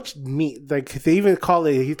much meat. Like they even call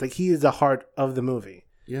it. He is the heart of the movie.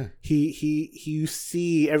 Yeah. He you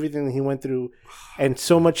see everything that he went through, and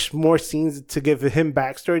so much more scenes to give him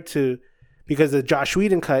backstory to. Because the Josh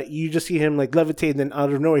Whedon cut, you just see him like levitate, and then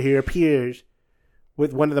out of nowhere he appears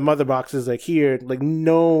with one of the mother boxes, like here, like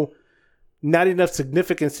not enough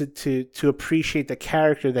significance to appreciate the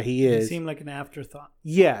character that he is. He seemed like an afterthought.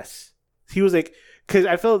 Yes, he was like, because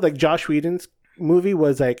I felt like Josh Whedon's movie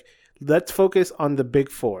was like, let's focus on the big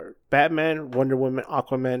four: Batman, Wonder Woman,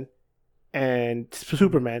 Aquaman, and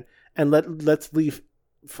Superman, and let's leave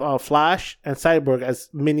Flash and Cyborg as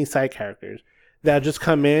mini side characters. That'll just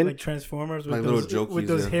come in like Transformers with like those jokies, with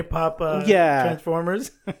those hip hop Transformers.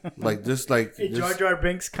 like Jar Jar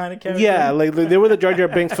Binks kind of character. Yeah, like they were the Jar Jar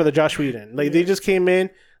Binks for the Josh Whedon. Like they just came in,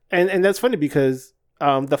 and that's funny because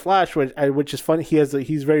the Flash, which is funny,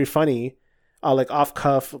 he's very funny, like off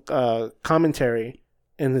cuff commentary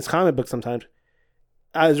in his comic book sometimes.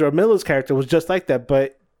 Ezra Miller's character was just like that,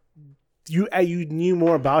 but you knew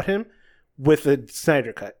more about him with the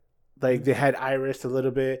Snyder cut. Like they had Iris a little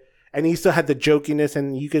bit. And he still had the jokiness,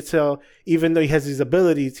 and you could tell, even though he has these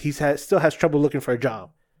abilities, still has trouble looking for a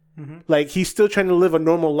job. Mm-hmm. Like, he's still trying to live a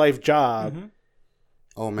normal life job. Mm-hmm.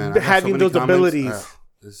 Oh, man. Having those abilities.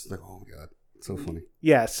 This is like, oh, my God. It's so funny.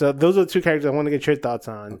 Yeah, so those are the two characters I want to get your thoughts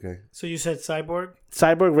on. Okay. So you said Cyborg?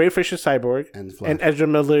 Cyborg, Ray Fisher's Cyborg. And the Flash. And Ezra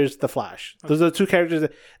Miller's The Flash. Okay. Those are the two characters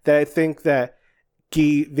that I think that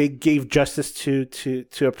they gave justice to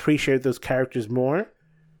appreciate those characters more.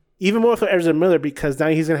 Even more for Ezra Miller, because now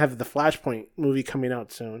he's gonna have the Flashpoint movie coming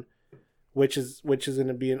out soon, which is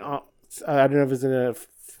gonna be I don't know if it's gonna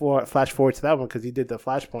flash forward to that one because he did the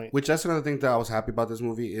Flashpoint. Which that's another thing that I was happy about this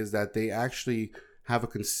movie is that they actually have a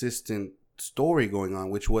consistent story going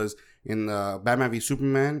on, which was in Batman v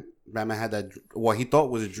Superman. Batman had that what he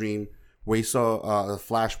thought was a dream where he saw the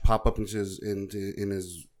Flash pop up into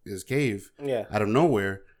his cave out of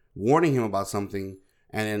nowhere, warning him about something,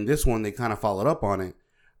 and in this one they kind of followed up on it.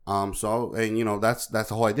 That's the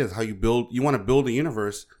whole idea. It's how you want to build a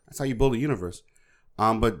universe. That's how you build a universe.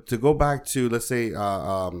 But to go back to, let's say,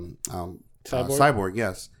 Cyborg,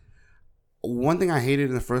 yes. One thing I hated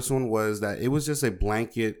in the first one was that it was just a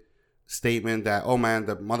blanket statement that, oh man,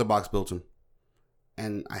 the mother box built him.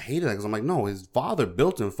 And I hated that because I'm like, no, his father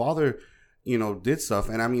built him. Father, did stuff.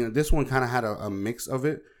 And I mean, this one kind of had a mix of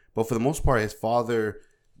it. But for the most part, his father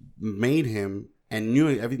made him and knew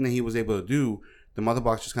everything that he was able to do. The mother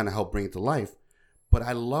box just kind of helped bring it to life. But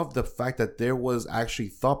I love the fact that there was actually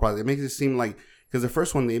thought process. It makes it seem like, because the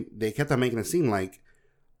first one, they kept on making it seem like,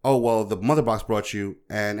 oh, well, the mother box brought you,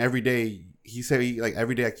 and every day, he said,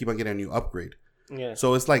 every day I keep on getting a new upgrade. Yeah.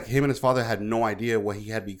 So it's like him and his father had no idea what he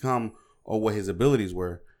had become or what his abilities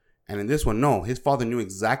were. And in this one, no, his father knew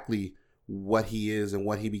exactly what he is and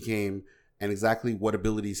what he became and exactly what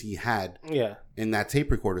abilities he had in that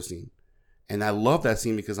tape recorder scene. And I love that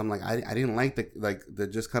scene because I'm like, I didn't like the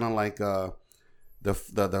just kind of like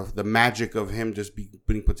the magic of him just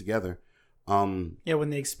being put together. When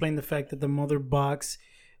they explain the fact that the mother box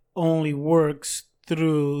only works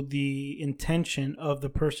through the intention of the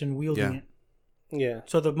person wielding it. Yeah.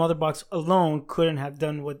 So the mother box alone couldn't have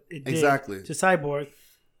done what it did to Cyborg.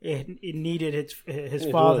 It needed his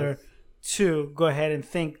father to go ahead and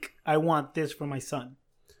think, I want this for my son.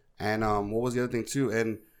 And what was the other thing too?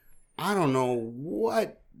 And I don't know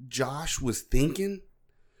what Josh was thinking,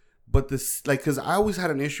 but this, like, because I always had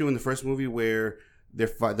an issue in the first movie where they're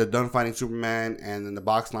done fighting Superman and in the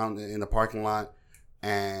box lounge in the parking lot,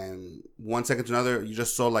 and 1 second to another, you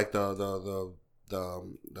just saw like the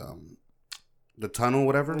tunnel,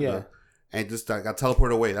 whatever, and just got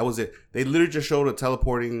teleported away. That was it. They literally just showed a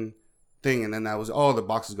teleporting thing, and then that was the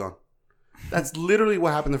box is gone. That's literally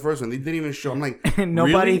what happened the first one. They didn't even show. I'm like,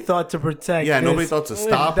 nobody really? thought to protect. Yeah, nobody thought to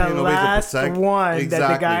stop him. Nobody thought to protect. One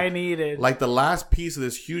that the guy needed, like the last piece of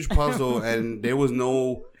this huge puzzle, and there was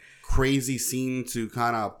no crazy scene to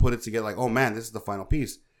kind of put it together. Like, oh man, this is the final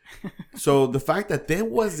piece. So the fact that there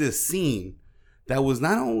was this scene that was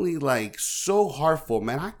not only like so heartful,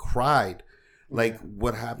 man, I cried. Like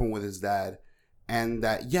what happened with his dad, and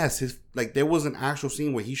that yes, there was an actual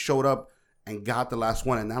scene where he showed up and got the last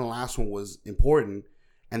one, and that last one was important,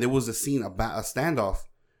 and there was a scene about a standoff.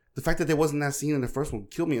 The fact that there wasn't that scene in the first one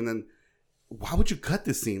killed me. And then why would you cut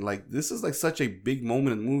this scene? Like, this is like such a big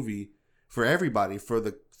moment in the movie for everybody, for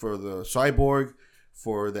the cyborg,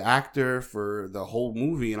 for the actor, for the whole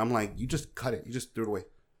movie. And I'm like, you just cut it. You just threw it away.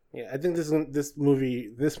 Yeah, I think this movie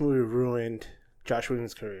ruined Josh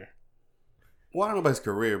Whedon's career. Well, I don't know about his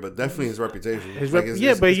career, but definitely his reputation. His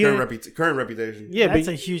current reputation. Yeah, that's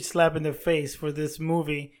a huge slap in the face for this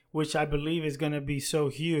movie, which I believe is going to be so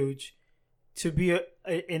huge. To be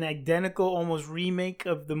an identical, almost remake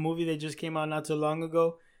of the movie that just came out not so long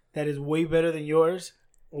ago, that is way better than yours.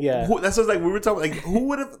 Yeah, that's what we were talking. Like, who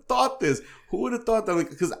would have thought this? Who would have thought that?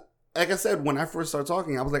 Because, like I said, when I first started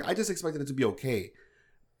talking, I was like, I just expected it to be okay,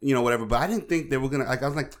 whatever. But I didn't think they were gonna. Like, I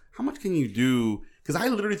was like, how much can you do? Because I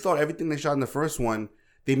literally thought everything they shot in the first one,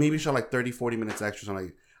 they maybe shot like 30, 40 minutes extra. So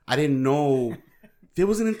like, I didn't know there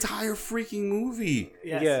was an entire freaking movie.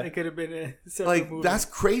 Yes, yeah, it could have been a movie. That's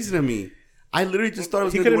crazy to me. I literally just thought it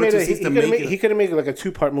was going to be he could have made like a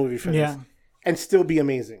 2-part movie for this, and still be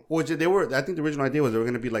amazing. Well, I think the original idea was they were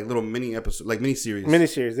going to be like little mini episodes, like miniseries.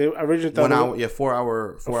 Miniseries. They originally thought 1 hour, 4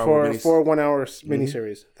 hour, 1 hour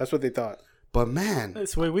miniseries. That's what they thought. But man,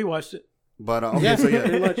 that's the way we watched it. But okay,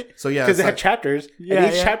 pretty much. Because they had chapters,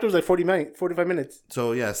 and each chapter was like 45 minutes.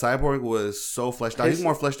 So yeah, Cyborg was so fleshed out. He's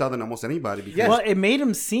more fleshed out than almost anybody. Because, well, it made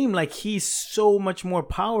him seem like he's so much more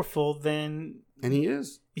powerful than, and he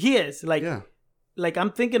is. He is like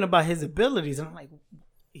I'm thinking about his abilities, and I'm like,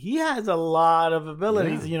 he has a lot of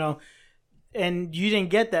abilities, and you didn't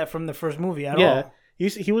get that from the first movie at all.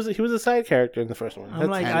 He was a side character in the first one. I'm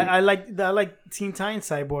like, I like Teen Titans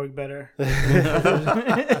Cyborg better.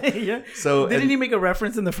 Yeah. So didn't he make a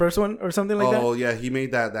reference in the first one or something like that? Oh yeah, he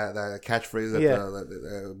made that catchphrase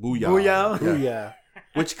booyah. Booyah. Booyah.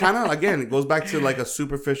 Which kind of again goes back to like a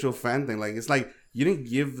superficial fan thing. Like, it's like you didn't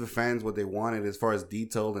give the fans what they wanted as far as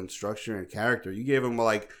detail and structure and character. You gave them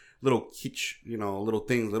like little kitsch, little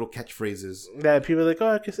things, little catchphrases that people are like,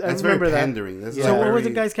 I that's remember very pandering. that. That's so what was the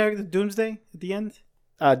guy's character, Doomsday, at the end?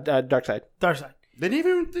 Darkseid. They didn't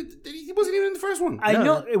even. He wasn't even in the first one. I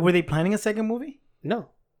know. Were they planning a second movie? No.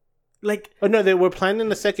 Like, no, they were planning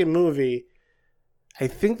the second movie. I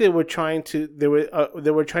think they were trying to. They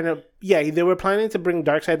were trying to. Yeah, they were planning to bring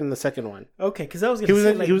Darkseid in the second one. Okay, because I was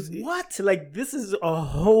going to say, what? Like, this is a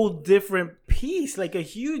whole different piece, like a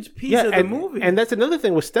huge piece of the movie. And that's another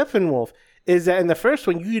thing with Steppenwolf, is that in the first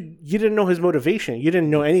one, you didn't know his motivation. You didn't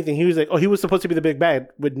know anything. He was like, he was supposed to be the big bad,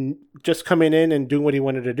 with just coming in and doing what he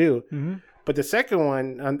wanted to do. Mm-hmm. But the second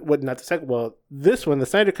one, this one, the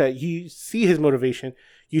Snyder Cut, you see his motivation.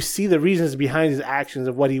 You see the reasons behind his actions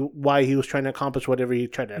of why he was trying to accomplish whatever he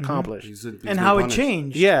tried to accomplish. He's and how punished. It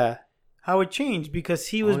changed. Yeah. How it changed, because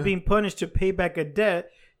he was being punished to pay back a debt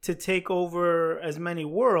to take over as many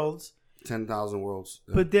worlds. 10,000 worlds.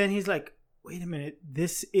 Yeah. But then he's like, wait a minute,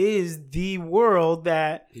 this is the world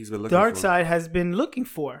that Darkseid has been looking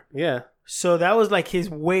for. Yeah. So that was like his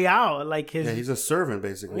way out. Like his. Yeah, he's a servant,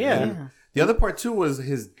 basically. Yeah. The other part, too, was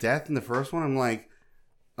his death in the first one. I'm like,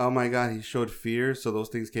 oh my God, he showed fear, so those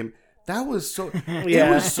things came. That was so. Yeah.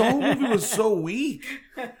 Movie was so weak.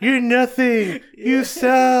 You're nothing. You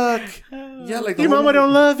suck. Yeah, like your mama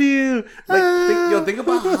don't love you. Like,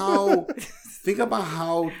 think about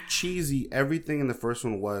how cheesy everything in the first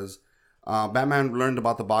one was. Batman learned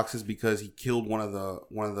about the boxes because he killed one of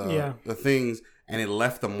the things, and it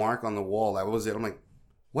left a mark on the wall. That was it. I'm like,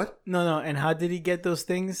 what? No. And how did he get those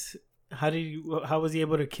things? How was he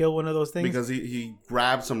able to kill one of those things? Because he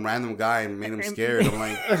grabbed some random guy and made him scared. I'm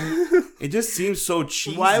like, it just seems so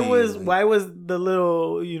cheesy. Why was the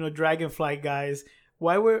little dragonfly guys?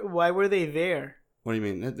 Why were they there? What do you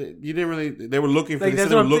mean? You didn't really. They were looking for. They said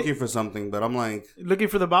they were looking for something, but I'm like, looking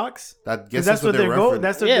for the box. That's what their goal.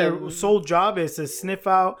 That's what their sole job is, to sniff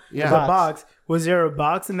out the box. Was there a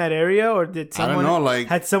box in that area, or did someone? I don't know. Like,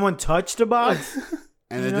 had someone touched the box?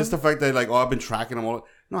 And then just the fact that I've been tracking them all.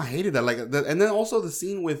 No, I hated that. And then also the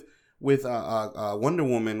scene with Wonder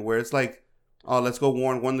Woman, where it's like, oh, let's go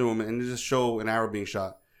warn Wonder Woman, and they just show an arrow being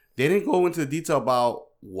shot. They didn't go into the detail about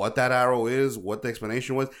what that arrow is, what the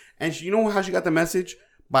explanation was, and you know how she got the message?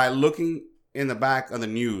 By looking in the back of the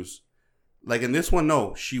news. Like in this one,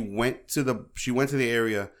 no, she went to the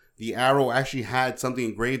area. The arrow actually had something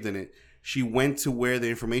engraved in it. She went to where the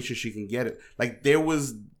information she can get it. Like, there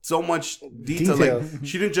was so much detail. Like,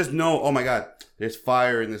 she didn't just know, oh my God, there's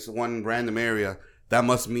fire in this one random area. that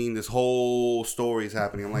must mean this whole story is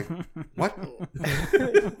happening. I'm like, what?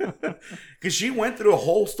 Because she went through a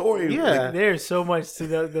whole story. Yeah. Like, There's so much to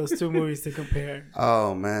those two movies to compare.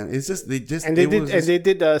 oh man, it's just they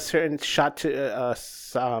did a certain shot to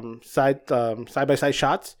side by side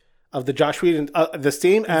shots of the Josh Whedon the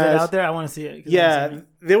same Is as it out there? I want to see it. 'Cause I yeah. haven't seen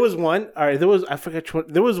it. There was one. All right, I forget which one.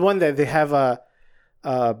 There was one that they have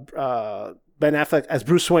Ben Affleck as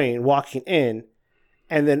Bruce Wayne walking in,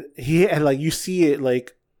 and then he had like you see it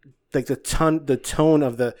like the tone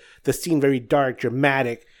of the scene very dark,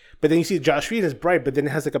 dramatic. But then you see Josh Whedon is bright, but then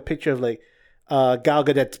it has like a picture of like Gal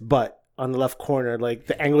Gadot's butt on the left corner, like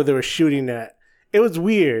the angle they were shooting at. It was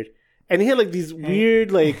weird, and he had like these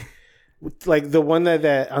weird like the one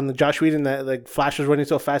that on the Josh Whedon that like Flash was running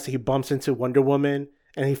so fast that he bumps into Wonder Woman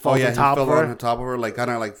and he falls on top of her. On top of her, like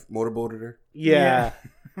kind of like motorboated her. Yeah.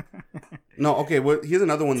 No, okay. Well, here's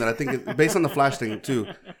another one that I think is based on the Flash thing too.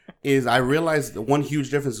 Is I realized the one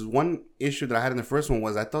huge difference is one issue that I had in the first one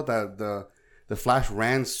was I thought that the Flash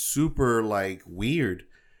ran super like weird,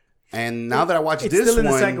 and now that I watch It's this still in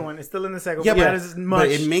one, the second one. It's still in the second yeah, one. but, Not as much. but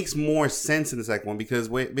it makes more sense in the second one because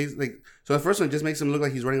basically, so the first one just makes him look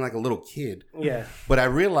like he's running like a little kid. Yeah. But I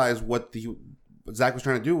realized what Zach was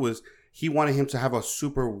trying to do was he wanted him to have a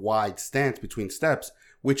super wide stance between steps,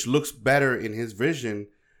 which looks better in his vision.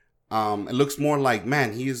 It looks more like,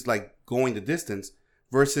 man, he's like going the distance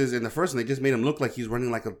versus in the first one, they just made him look like he's running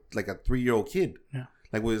like a 3-year-old kid. Yeah.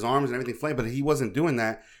 Like with his arms and everything flaying, but he wasn't doing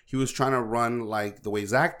that. He was trying to run like the way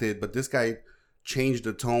Zach did, but this guy changed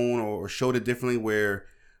the tone or showed it differently where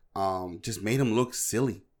just made him look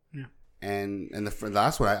silly. Yeah. And the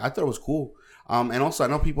last one, I thought it was cool. And also, I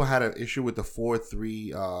know people had an issue with the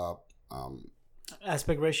 4:3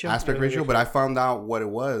 aspect ratio. but I found out what it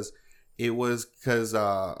was. It was because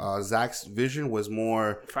Zach's vision was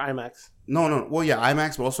more For IMAX. no. Well, yeah,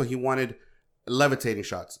 IMAX, but also he wanted levitating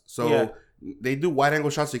shots. So they do wide angle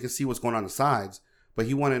shots so you can see what's going on the sides. But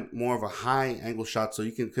he wanted more of a high angle shot so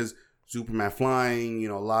you can, because Superman flying,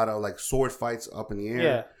 a lot of like sword fights up in the air.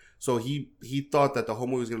 Yeah. So he thought that the whole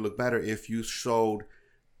movie was gonna look better if you showed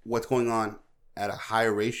what's going on at a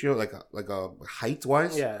higher ratio, like a height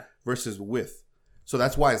wise, versus width. So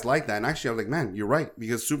that's why it's like that. And actually, I was like, man, you're right,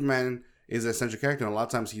 because Superman is an essential character, and a lot of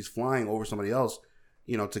times he's flying over somebody else.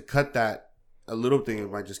 To cut that a little thing, it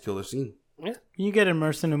might just kill the scene. Yeah. You get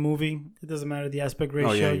immersed in a movie. It doesn't matter the aspect ratio.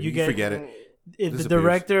 Oh yeah, you get forget it. If the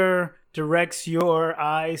director directs your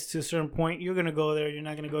eyes to a certain point, you're gonna go there. You're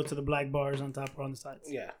not gonna go to the black bars on top or on the sides.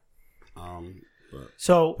 Yeah.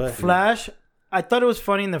 But Flash, I thought it was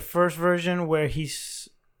funny in the first version where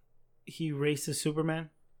he races Superman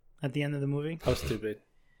at the end of the movie. How stupid.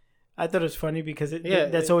 I thought it was funny because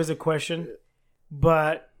that's always a question.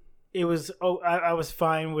 But it was I was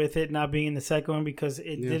fine with it not being in the second one because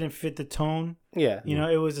it didn't fit the tone. Yeah.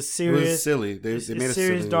 It was a serious, it was silly. They made a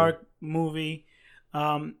serious silly, dark movie.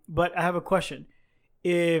 But I have a question.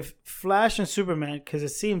 If Flash and Superman, because it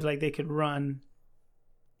seems like they could run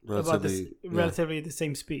relatively at the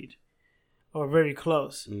same speed or very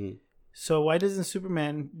close. Mm-hmm. So why doesn't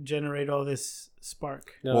Superman generate all this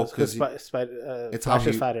spark? No, because Flash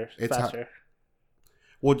is faster.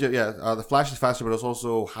 Well, yeah, the Flash is faster, but it's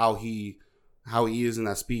also how he is in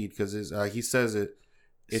that speed because he says it.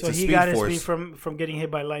 It's so he got his speed from getting hit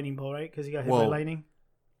by lightning bolt, right? Because he got hit by lightning.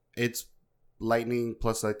 It's lightning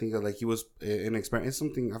plus I think like he was in an experiment. It's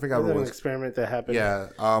something I forgot what it was. An experiment that happened. Yeah,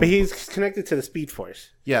 but he's connected to the Speed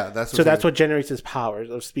Force. Yeah, that's what generates his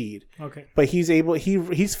powers of speed. Okay, but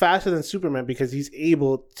he's faster than Superman because he's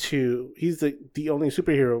able to. He's the only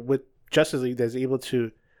superhero with Justice League that's able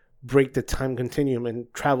to break the time continuum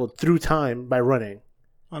and travel through time by running.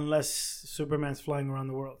 Unless Superman's flying around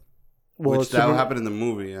the world. Well, which that'll happen in the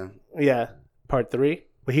movie, yeah. Yeah, part 3.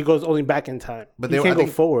 But he goes only back in time. But he can't go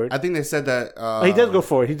forward. I think they said that... he does go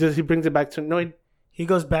forward. He brings it back to... No, he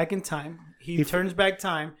goes back in time. He turns back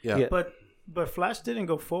time. Yeah. But Flash didn't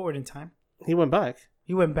go forward in time. He went back.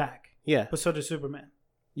 He went back. Yeah. But so did Superman.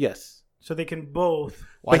 Yes. So they can both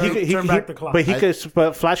turn back the clock.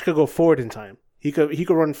 But Flash could go forward in time. He could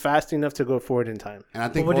run fast enough to go forward in time. And I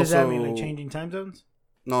think what does that mean? Like changing time zones?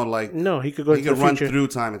 No, he could go. He could run through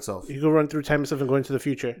time itself. He could run through time itself and go into the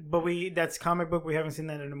future. But that's comic book. We haven't seen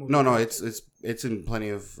that in a movie. No, it's in plenty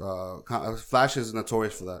of. Flash is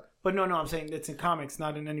notorious for that. But no, I'm saying it's in comics,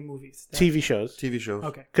 not in any movies. TV shows.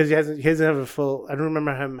 Okay. Because he doesn't have a full. I don't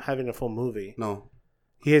remember him having a full movie. No.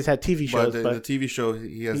 He has had TV shows, but the TV show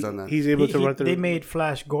he has done that. He's able to run through. They made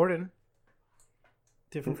Flash Gordon.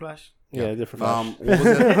 Different Flash. Yeah, different Flash.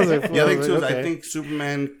 What was that? The other thing too is I think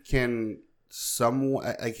Superman can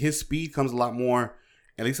somewhat like his speed comes a lot more.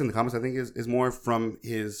 At least in the comics, I think is more from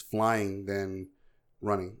his flying than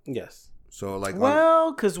running. Yes. So like,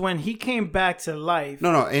 Well, because when he came back to life,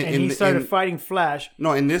 and he started fighting Flash.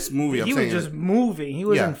 No, in this movie, he was just moving. He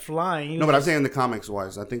wasn't flying. But I'm saying in the comics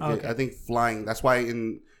wise, I think flying. That's why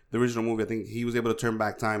in the original movie, I think he was able to turn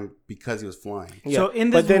back time because he was flying. Yeah. So in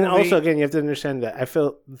this but then movie, also again, you have to understand that I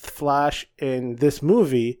feel Flash in this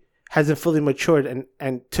movie hasn't fully matured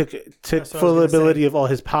and took full ability of all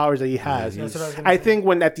his powers that he has. That's what I was gonna I say. think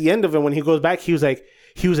when at the end of it, when he goes back, he was like,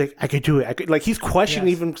 I could do it. I could, like, he's questioning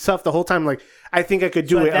even himself the whole time. Like, I think I could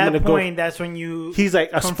do it. At I'm that gonna point, go. that's when you He's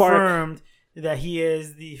like a spark, confirmed that he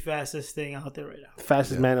is the fastest thing out there right now.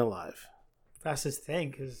 fastest man alive. Fastest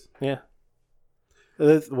thing, because Yeah.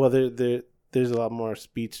 Well, there's a lot more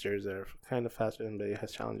speedsters that are kind of faster than, but it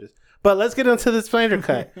has challenges. But let's get into the Snyder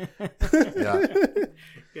cut. Yeah.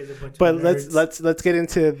 But let's get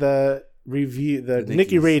into the review, the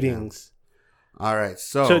Nikki ratings. All right.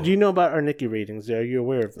 So do you know about our Nikki ratings? Are you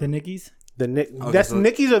aware of the them? Nickies?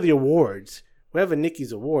 Nickies are the awards. We have a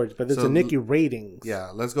Nicki's awards, but there's a Nikki ratings. Yeah,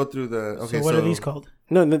 let's go through the. Okay, so what are these called?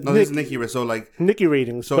 No, this is Nikki. So like Nikki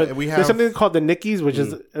ratings. So but we have there's something called the Nickies, which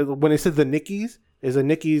is when it says the Nickies, is a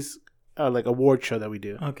Nicki's like award show that we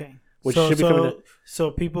do. Okay. Which should be coming so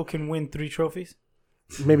people can win 3 trophies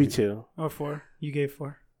maybe 2 or 4. You gave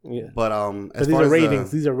 4. Yeah, but as these are ratings.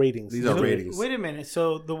 These are ratings. These are ratings. Wait a minute.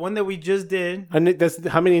 So the one that we just did. That's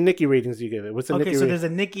how many Nikki ratings do you give it? What's the Nikki so there's a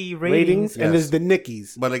Nikki ratings and there's the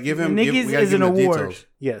Nickies. But I give him. The Nickies is an award. Details.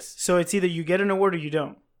 Yes. So it's either you get an award or you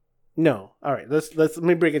don't. No. All right. Let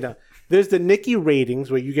me break it down. There's the Nikki ratings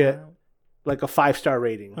where you get like a 5-star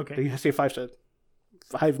rating. Okay. You say 5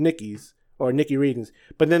 Nickies or Nikki ratings.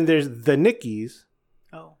 But then there's the Nickies.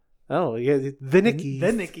 Oh yeah, the Nickies.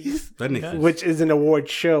 The Nickies. The Nickies. Which is an award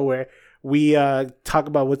show where we talk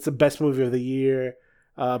about what's the best movie of the year,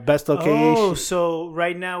 best location. Oh, so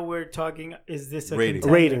right now we're talking. Is this a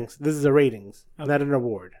ratings? This is a ratings, not an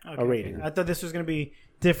award. Okay. A rating. I thought this was going to be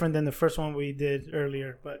different than the first one we did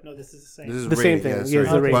earlier, but no, this is the same. This is the same thing. Yeah,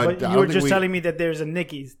 it's a rating. But you were just telling me that there's a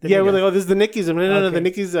Nickies. Yeah, we're like, oh, this is the Nickies. No, the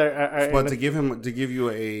Nickies are. But to give you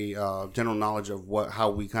a general knowledge of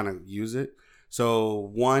how we kind of use it. So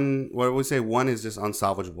one is just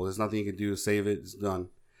unsalvageable. There's nothing you can do to save it. It's done.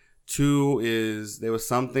 2 is there were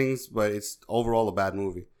some things, but it's overall a bad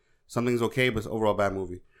movie. Something's okay, but it's overall a bad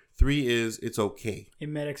movie. 3 is it's okay. It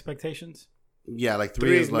met expectations. Yeah, like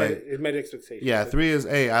 3 is like it met expectations. Yeah, 3 is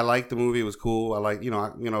I liked the movie. It was cool. I like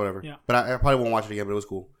whatever. Yeah. But I probably won't watch it again. But it was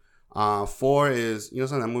cool. 4 is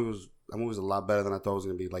something that movie was a lot better than I thought it was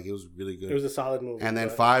gonna be. Like it was really good. It was a solid movie. And then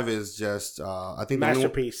 5 is just I think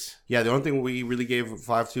masterpiece. The only thing we really gave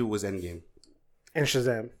 5 to was Endgame and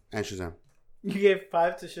Shazam. You gave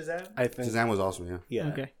 5 to Shazam? I think Shazam was awesome. Yeah.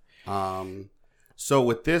 Okay. So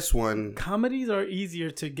with this one, comedies are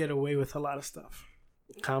easier to get away with a lot of stuff.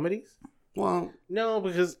 Comedies? Well, no,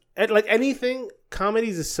 because like anything,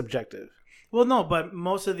 comedies is subjective. Well, no, but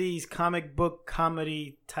most of these comic book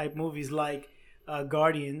comedy type movies, like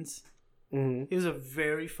Guardians, it was a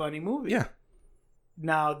very funny movie. Yeah.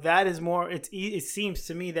 Now that is more. It seems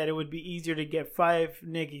to me that it would be easier to get 5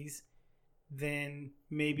 Nickies than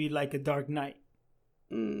maybe like a Dark Knight.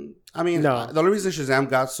 I mean, the only reason Shazam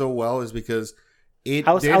got so well is because I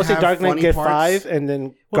would say Dark Knight get 5, and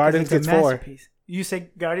then Guardians gets 4. You say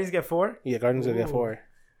Guardians get 4? Yeah, Guardians will get 4.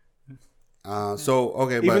 So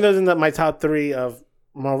okay, even though it's in my top 3 of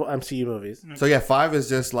Marvel MCU movies. So yeah, 5 is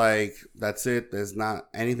just like that's it. There's not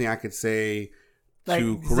anything I could say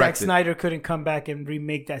to correct Zack Snyder couldn't come back and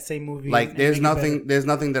remake that same movie. Like there's nothing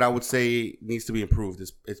that I would say needs to be improved.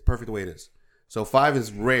 It's perfect the way it is. So 5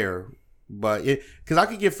 is rare, but because I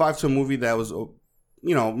could give 5 to a movie that was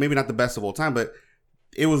maybe not the best of all time, but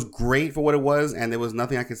it was great for what it was, and there was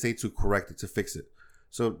nothing I could say to correct it, to fix it.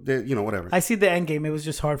 So whatever. I see the Endgame. It was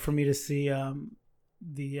just hard for me to see what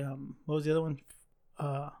was the other one?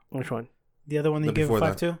 Which one? The other one they gave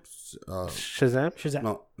 5 to? Shazam?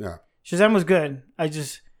 No, yeah. Shazam was good.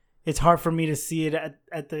 It's hard for me to see it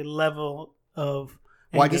at the level of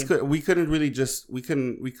Endgame. Well,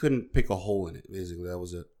 we couldn't pick a hole in it, basically. That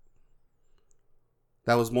was it.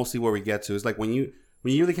 That was mostly where we get to. It's like when you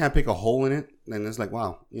really can't pick a hole in it, then it's like,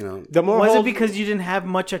 wow, Was it because you didn't have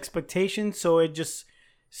much expectations, so it just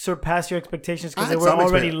surpassed your expectations because they were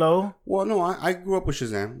already low? Well, no, I grew up with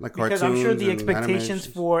Shazam, like cartoons. Because I'm sure the expectations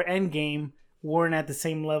for Endgame weren't at the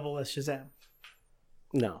same level as Shazam.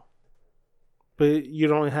 No. But you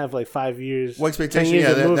don't have like 5 years. Well, expectation,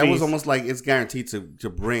 that was almost like it's guaranteed to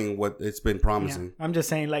bring what it's been promising. Yeah. I'm just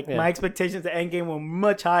saying, my expectations to Endgame were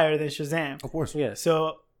much higher than Shazam. Of course, yeah.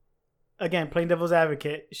 So, again, playing devil's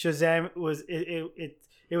advocate, Shazam was it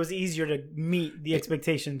was easier to meet the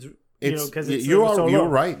expectations. It's because you're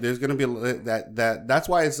right. There's gonna be that's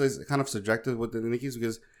why it's kind of subjective with the Nickies,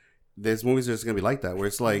 because there's movies that's gonna be like that where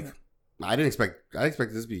it's like I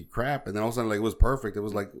expected this to be crap, and then all of a sudden like it was perfect. It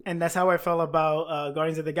was like, and that's how I felt about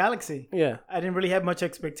Guardians of the Galaxy. Yeah. I didn't really have much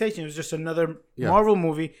expectation. It was just another Marvel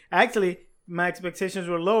movie. Actually, my expectations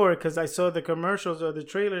were lower because I saw the commercials or the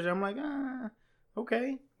trailers. I'm like,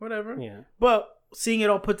 okay, whatever. Yeah. But seeing it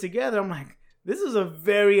all put together, I'm like, this is a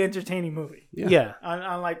very entertaining movie. Yeah.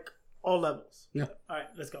 On like all levels. Yeah. All right,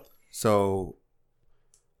 let's go. So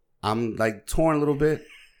I'm like torn a little bit.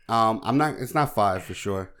 It's not 5 for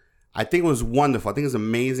sure. I think it was wonderful. I think it was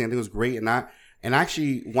amazing. I think it was great. And I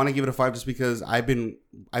actually want to give it a 5 just because I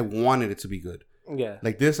wanted it to be good. Yeah.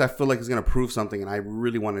 Like this, I feel like it's going to prove something, and I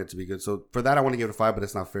really wanted it to be good. So for that, I want to give it a 5, but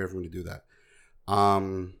it's not fair for me to do that.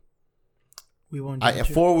 We won't.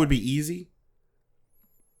 4 would be easy.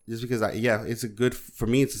 Just because, it's for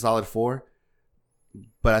me, it's a solid 4.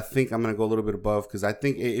 But I think I'm going to go a little bit above because I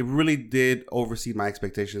think it really did oversee my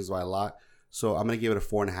expectations by a lot. So I'm going to give it a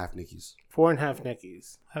 4.5 Nickies. 4.5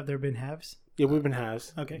 Nickies. Have there been halves? Yeah, we've been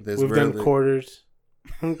halves. Okay. We've done quarters.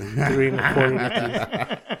 3.25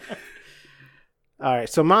 Nickies. All right.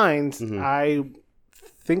 So mine's,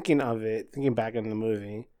 thinking back in the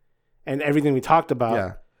movie and everything we talked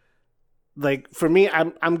about, like for me,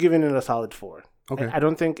 I'm giving it a solid 4. Okay. I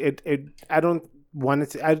don't think I don't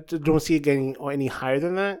see it getting any higher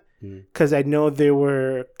than that because I know there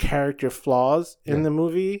were character flaws in the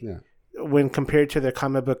movie. Yeah. When compared to their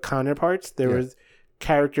comic book counterparts, there was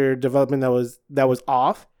character development that was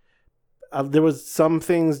off. There was some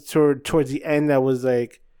things towards the end that was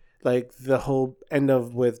like the whole end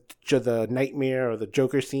of with the nightmare or the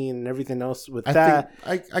Joker scene and everything else with that.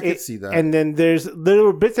 I could see that. And then there's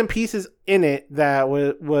little bits and pieces in it that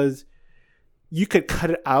was you could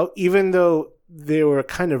cut it out, even though they were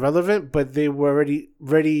kind of relevant, but they were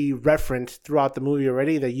already referenced throughout the movie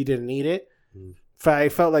already that you didn't need it. I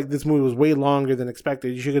felt like this movie was way longer than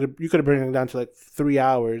expected. You could have brought it down to like 3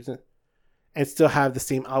 hours and still have the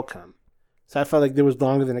same outcome. So I felt like it was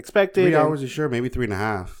longer than expected. 3 hours is sure, maybe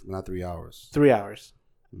 3.5, not 3 hours. 3 hours.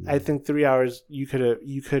 I think 3 hours you could have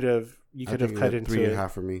cut into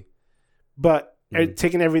 3.5 for me. But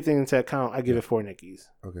taking everything into account, I give it 4 Nickies.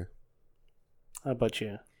 Okay. How about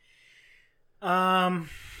you?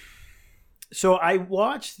 So I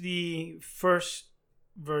watched the first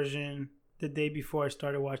version the day before I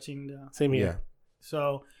started watching the. Same here. Yeah.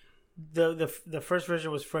 So the first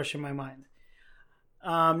version was fresh in my mind.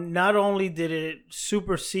 Not only did it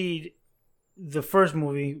supersede the first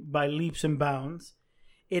movie by leaps and bounds,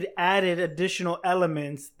 it added additional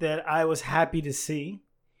elements that I was happy to see.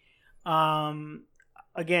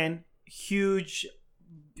 Again, huge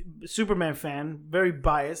Superman fan, very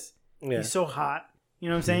biased. Yeah. He's so hot. You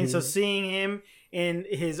know what I'm saying? So seeing him in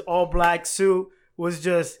his all black suit was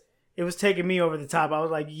just, it was taking me over the top. I was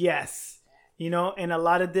like, yes. You know, and a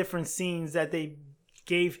lot of different scenes that they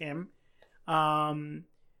gave him. I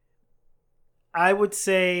would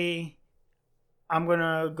say I'm going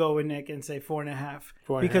to go with Nick and say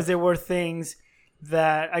 4.5. Because there were things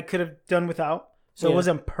that I could have done without. So it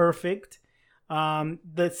wasn't perfect.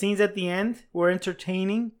 The scenes at the end were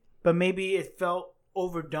entertaining, but maybe it felt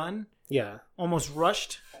overdone. Yeah. Almost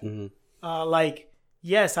rushed. Mm-hmm. Like,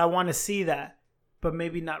 yes, I want to see that, but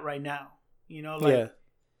maybe not right now. You know, like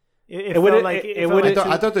it felt like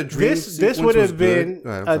I thought the dream this would have been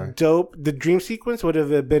the dream sequence would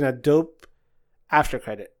have been a dope after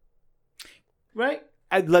credit. Right?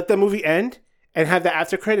 I'd let the movie end and have the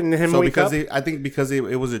after credit and then him wake up. I think because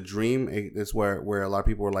it was a dream, it's where a lot of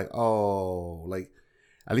people were like, oh, like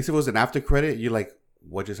at least if it was an after credit, you're like,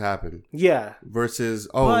 what just happened? Yeah. Versus,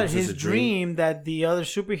 but his dream that the other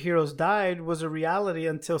superheroes died was a reality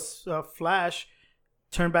until Flash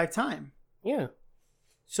turned back time. Yeah.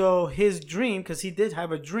 So his dream, because he did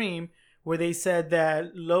have a dream where they said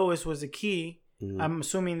that Lois was a key. Mm-hmm. I'm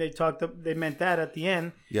assuming they meant that at the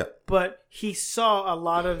end. Yeah. But he saw a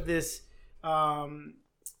lot of this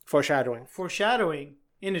foreshadowing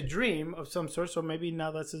in a dream of some sort. So maybe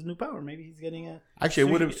now that's his new power. Maybe he's getting a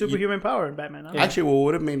superhuman power in Batman. Actually, what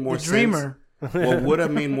would have made more sense? Dreamer. What would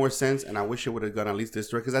have made more sense, and I wish it would have gone at least this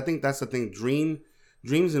direct, because I think that's the thing.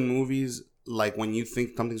 Dreams in movies, like when you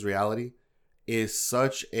think something's reality, is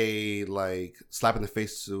such a like slap in the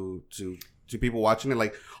face to people watching it.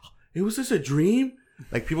 Like, it was just a dream.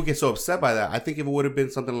 Like, people get so upset by that. I think if it would have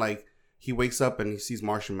been something like he wakes up and he sees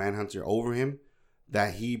Martian Manhunter over him,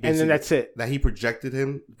 that he basically, and then that's it. That he projected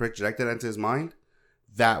into his mind.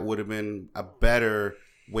 That would have been a better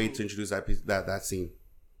way to introduce that scene.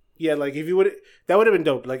 Yeah, like if you would, that would have been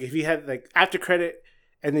dope. Like if he had like after credit,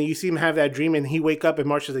 and then you see him have that dream, and he wake up, and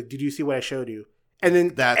Marsh is like, "Did you see what I showed you?" And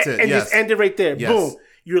then That's it, and yes. just end it right there. Yes. Boom.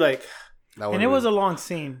 You're like, And it was a long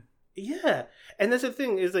scene. yeah. And that's the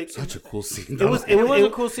thing is like, such a cool scene. it was a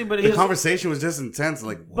cool scene, but the conversation was just intense.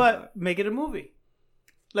 Like, what? but make it a movie.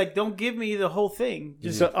 Like, don't give me the whole thing.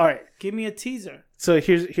 Just So all right. give me a teaser. So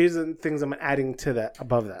here's the things I'm adding to that.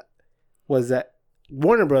 Above that was that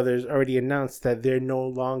Warner Brothers already announced that they're no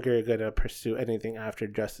longer gonna pursue anything after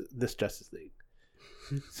Justice League.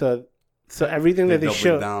 So everything that they doubling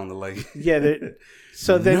showed, down the like. yeah.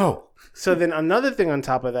 So then, No. so then another thing on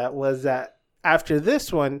top of that was that after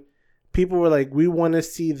this one, people were like, we want to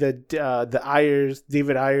see the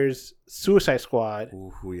David Ayers Suicide Squad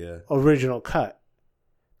Ooh, yeah. original cut,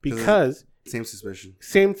 because Same suspicion.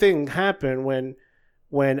 same thing happened when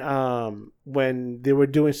they were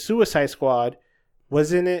doing Suicide Squad.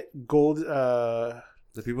 Wasn't it Gold? The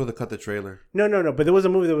people that cut the trailer. No. But there was a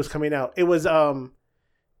movie that was coming out. It was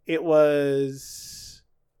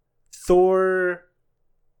Thor.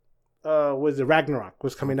 Was it Ragnarok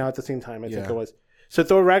was coming out at the same time? I think it was. So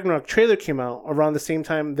Thor Ragnarok trailer came out around the same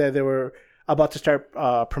time that they were about to start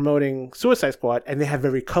promoting Suicide Squad, and they have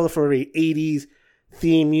very colorful, very 80s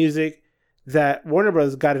theme music. That Warner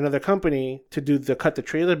Bros. Got another company to do cut the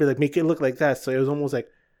trailer, but like make it look like that. So it was almost like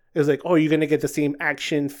oh, you're gonna get the same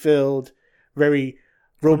action filled, very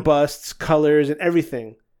robust colors and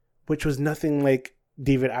everything, which was nothing like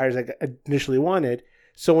David Ayers initially wanted.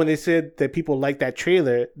 So when they said that people liked that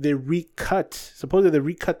trailer, supposedly they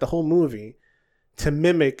recut the whole movie to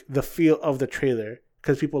mimic the feel of the trailer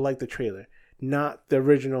because people like the trailer, not the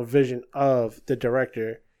original vision of the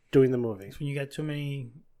director doing the movie. When you got too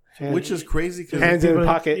many, Which is crazy because Hands in the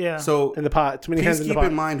pocket. Yeah. So In the pot. Too many hands please in the keep pot.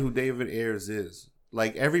 in mind who David Ayers is.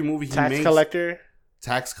 Like every movie he Tax makes, Collector.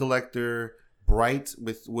 Bright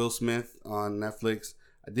with Will Smith on Netflix.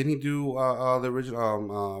 Didn't he do the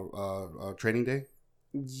original Training Day?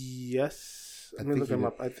 Yes. Let me think look he him did.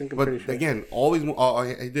 up. I think I'm But pretty sure. again, always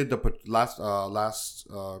he did the last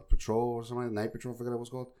patrol or something, Night Patrol. I forget what it was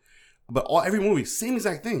called. But every movie, same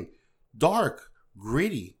exact thing, dark,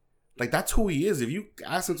 gritty. Like that's who he is. If you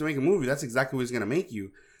ask him to make a movie, that's exactly what he's gonna make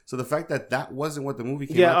you. So the fact that wasn't what the movie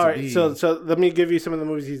came out all to right. be. So let me give you some of the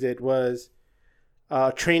movies he did. Was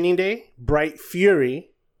Training Day, Bright Fury.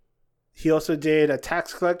 He also did A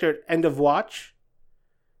Tax Collector, End of Watch.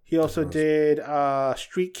 He also did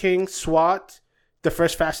Street King, SWAT, The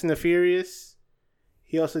First Fast and the Furious.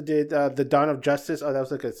 He also did The Dawn of Justice. Oh, that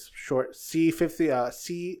was like a short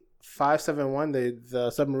C571,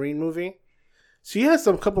 the submarine movie. So he has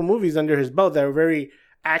some couple movies under his belt that are very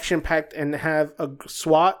action packed and have a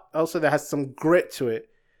SWAT also that has some grit to it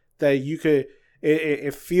that you could.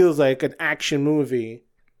 It feels like an action movie,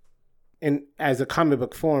 and as a comic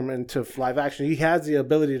book form into live action. He has the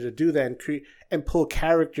ability to do that and create and pull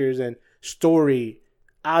characters and story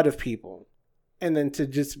out of people, and then to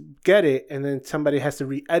just get it, and then somebody has to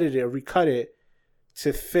re-edit it or recut it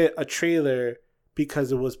to fit a trailer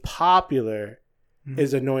because it was popular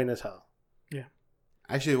is annoying as hell.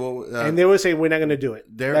 Actually, well, And they were saying we're not going to do it.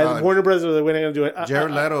 Warner Brothers was like, we're not going to do it.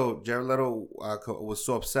 Jared Leto was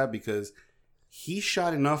so upset because he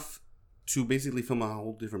shot enough to basically film a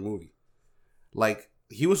whole different movie. Like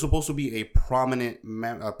he was supposed to be a prominent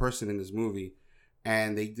person in this movie,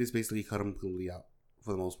 and they just basically cut him completely out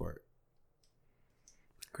for the most part.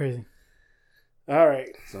 Crazy. All right.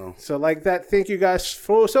 So like that, thank you guys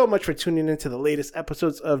so much for tuning into the latest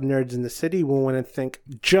episodes of Nerds in the City. We want to thank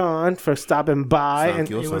John for stopping by. It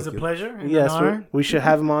was a pleasure. And yes, an honor. we should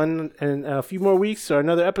have him on in a few more weeks or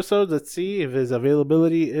another episode. Let's see if his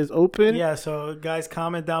availability is open. Yeah, so guys,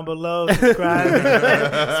 comment down below, subscribe,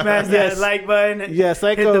 smash that like button. Yes,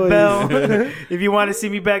 like hit always. the bell. If you want to see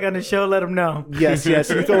me back on the show, let them know. Yes. You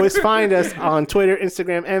can always find us on Twitter,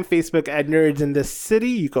 Instagram, and Facebook at Nerds in the City.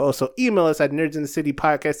 You can also email us at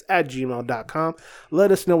nerdsinthecitypodcast@gmail.com.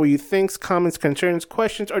 Let us know what you think, comments, concerns,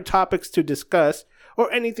 questions, or topics to discuss,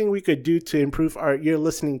 or anything we could do to improve your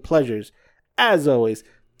listening pleasures. As always,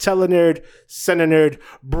 tell a nerd, send a nerd,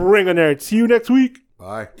 bring a nerd. See you next week.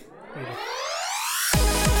 bye. Later.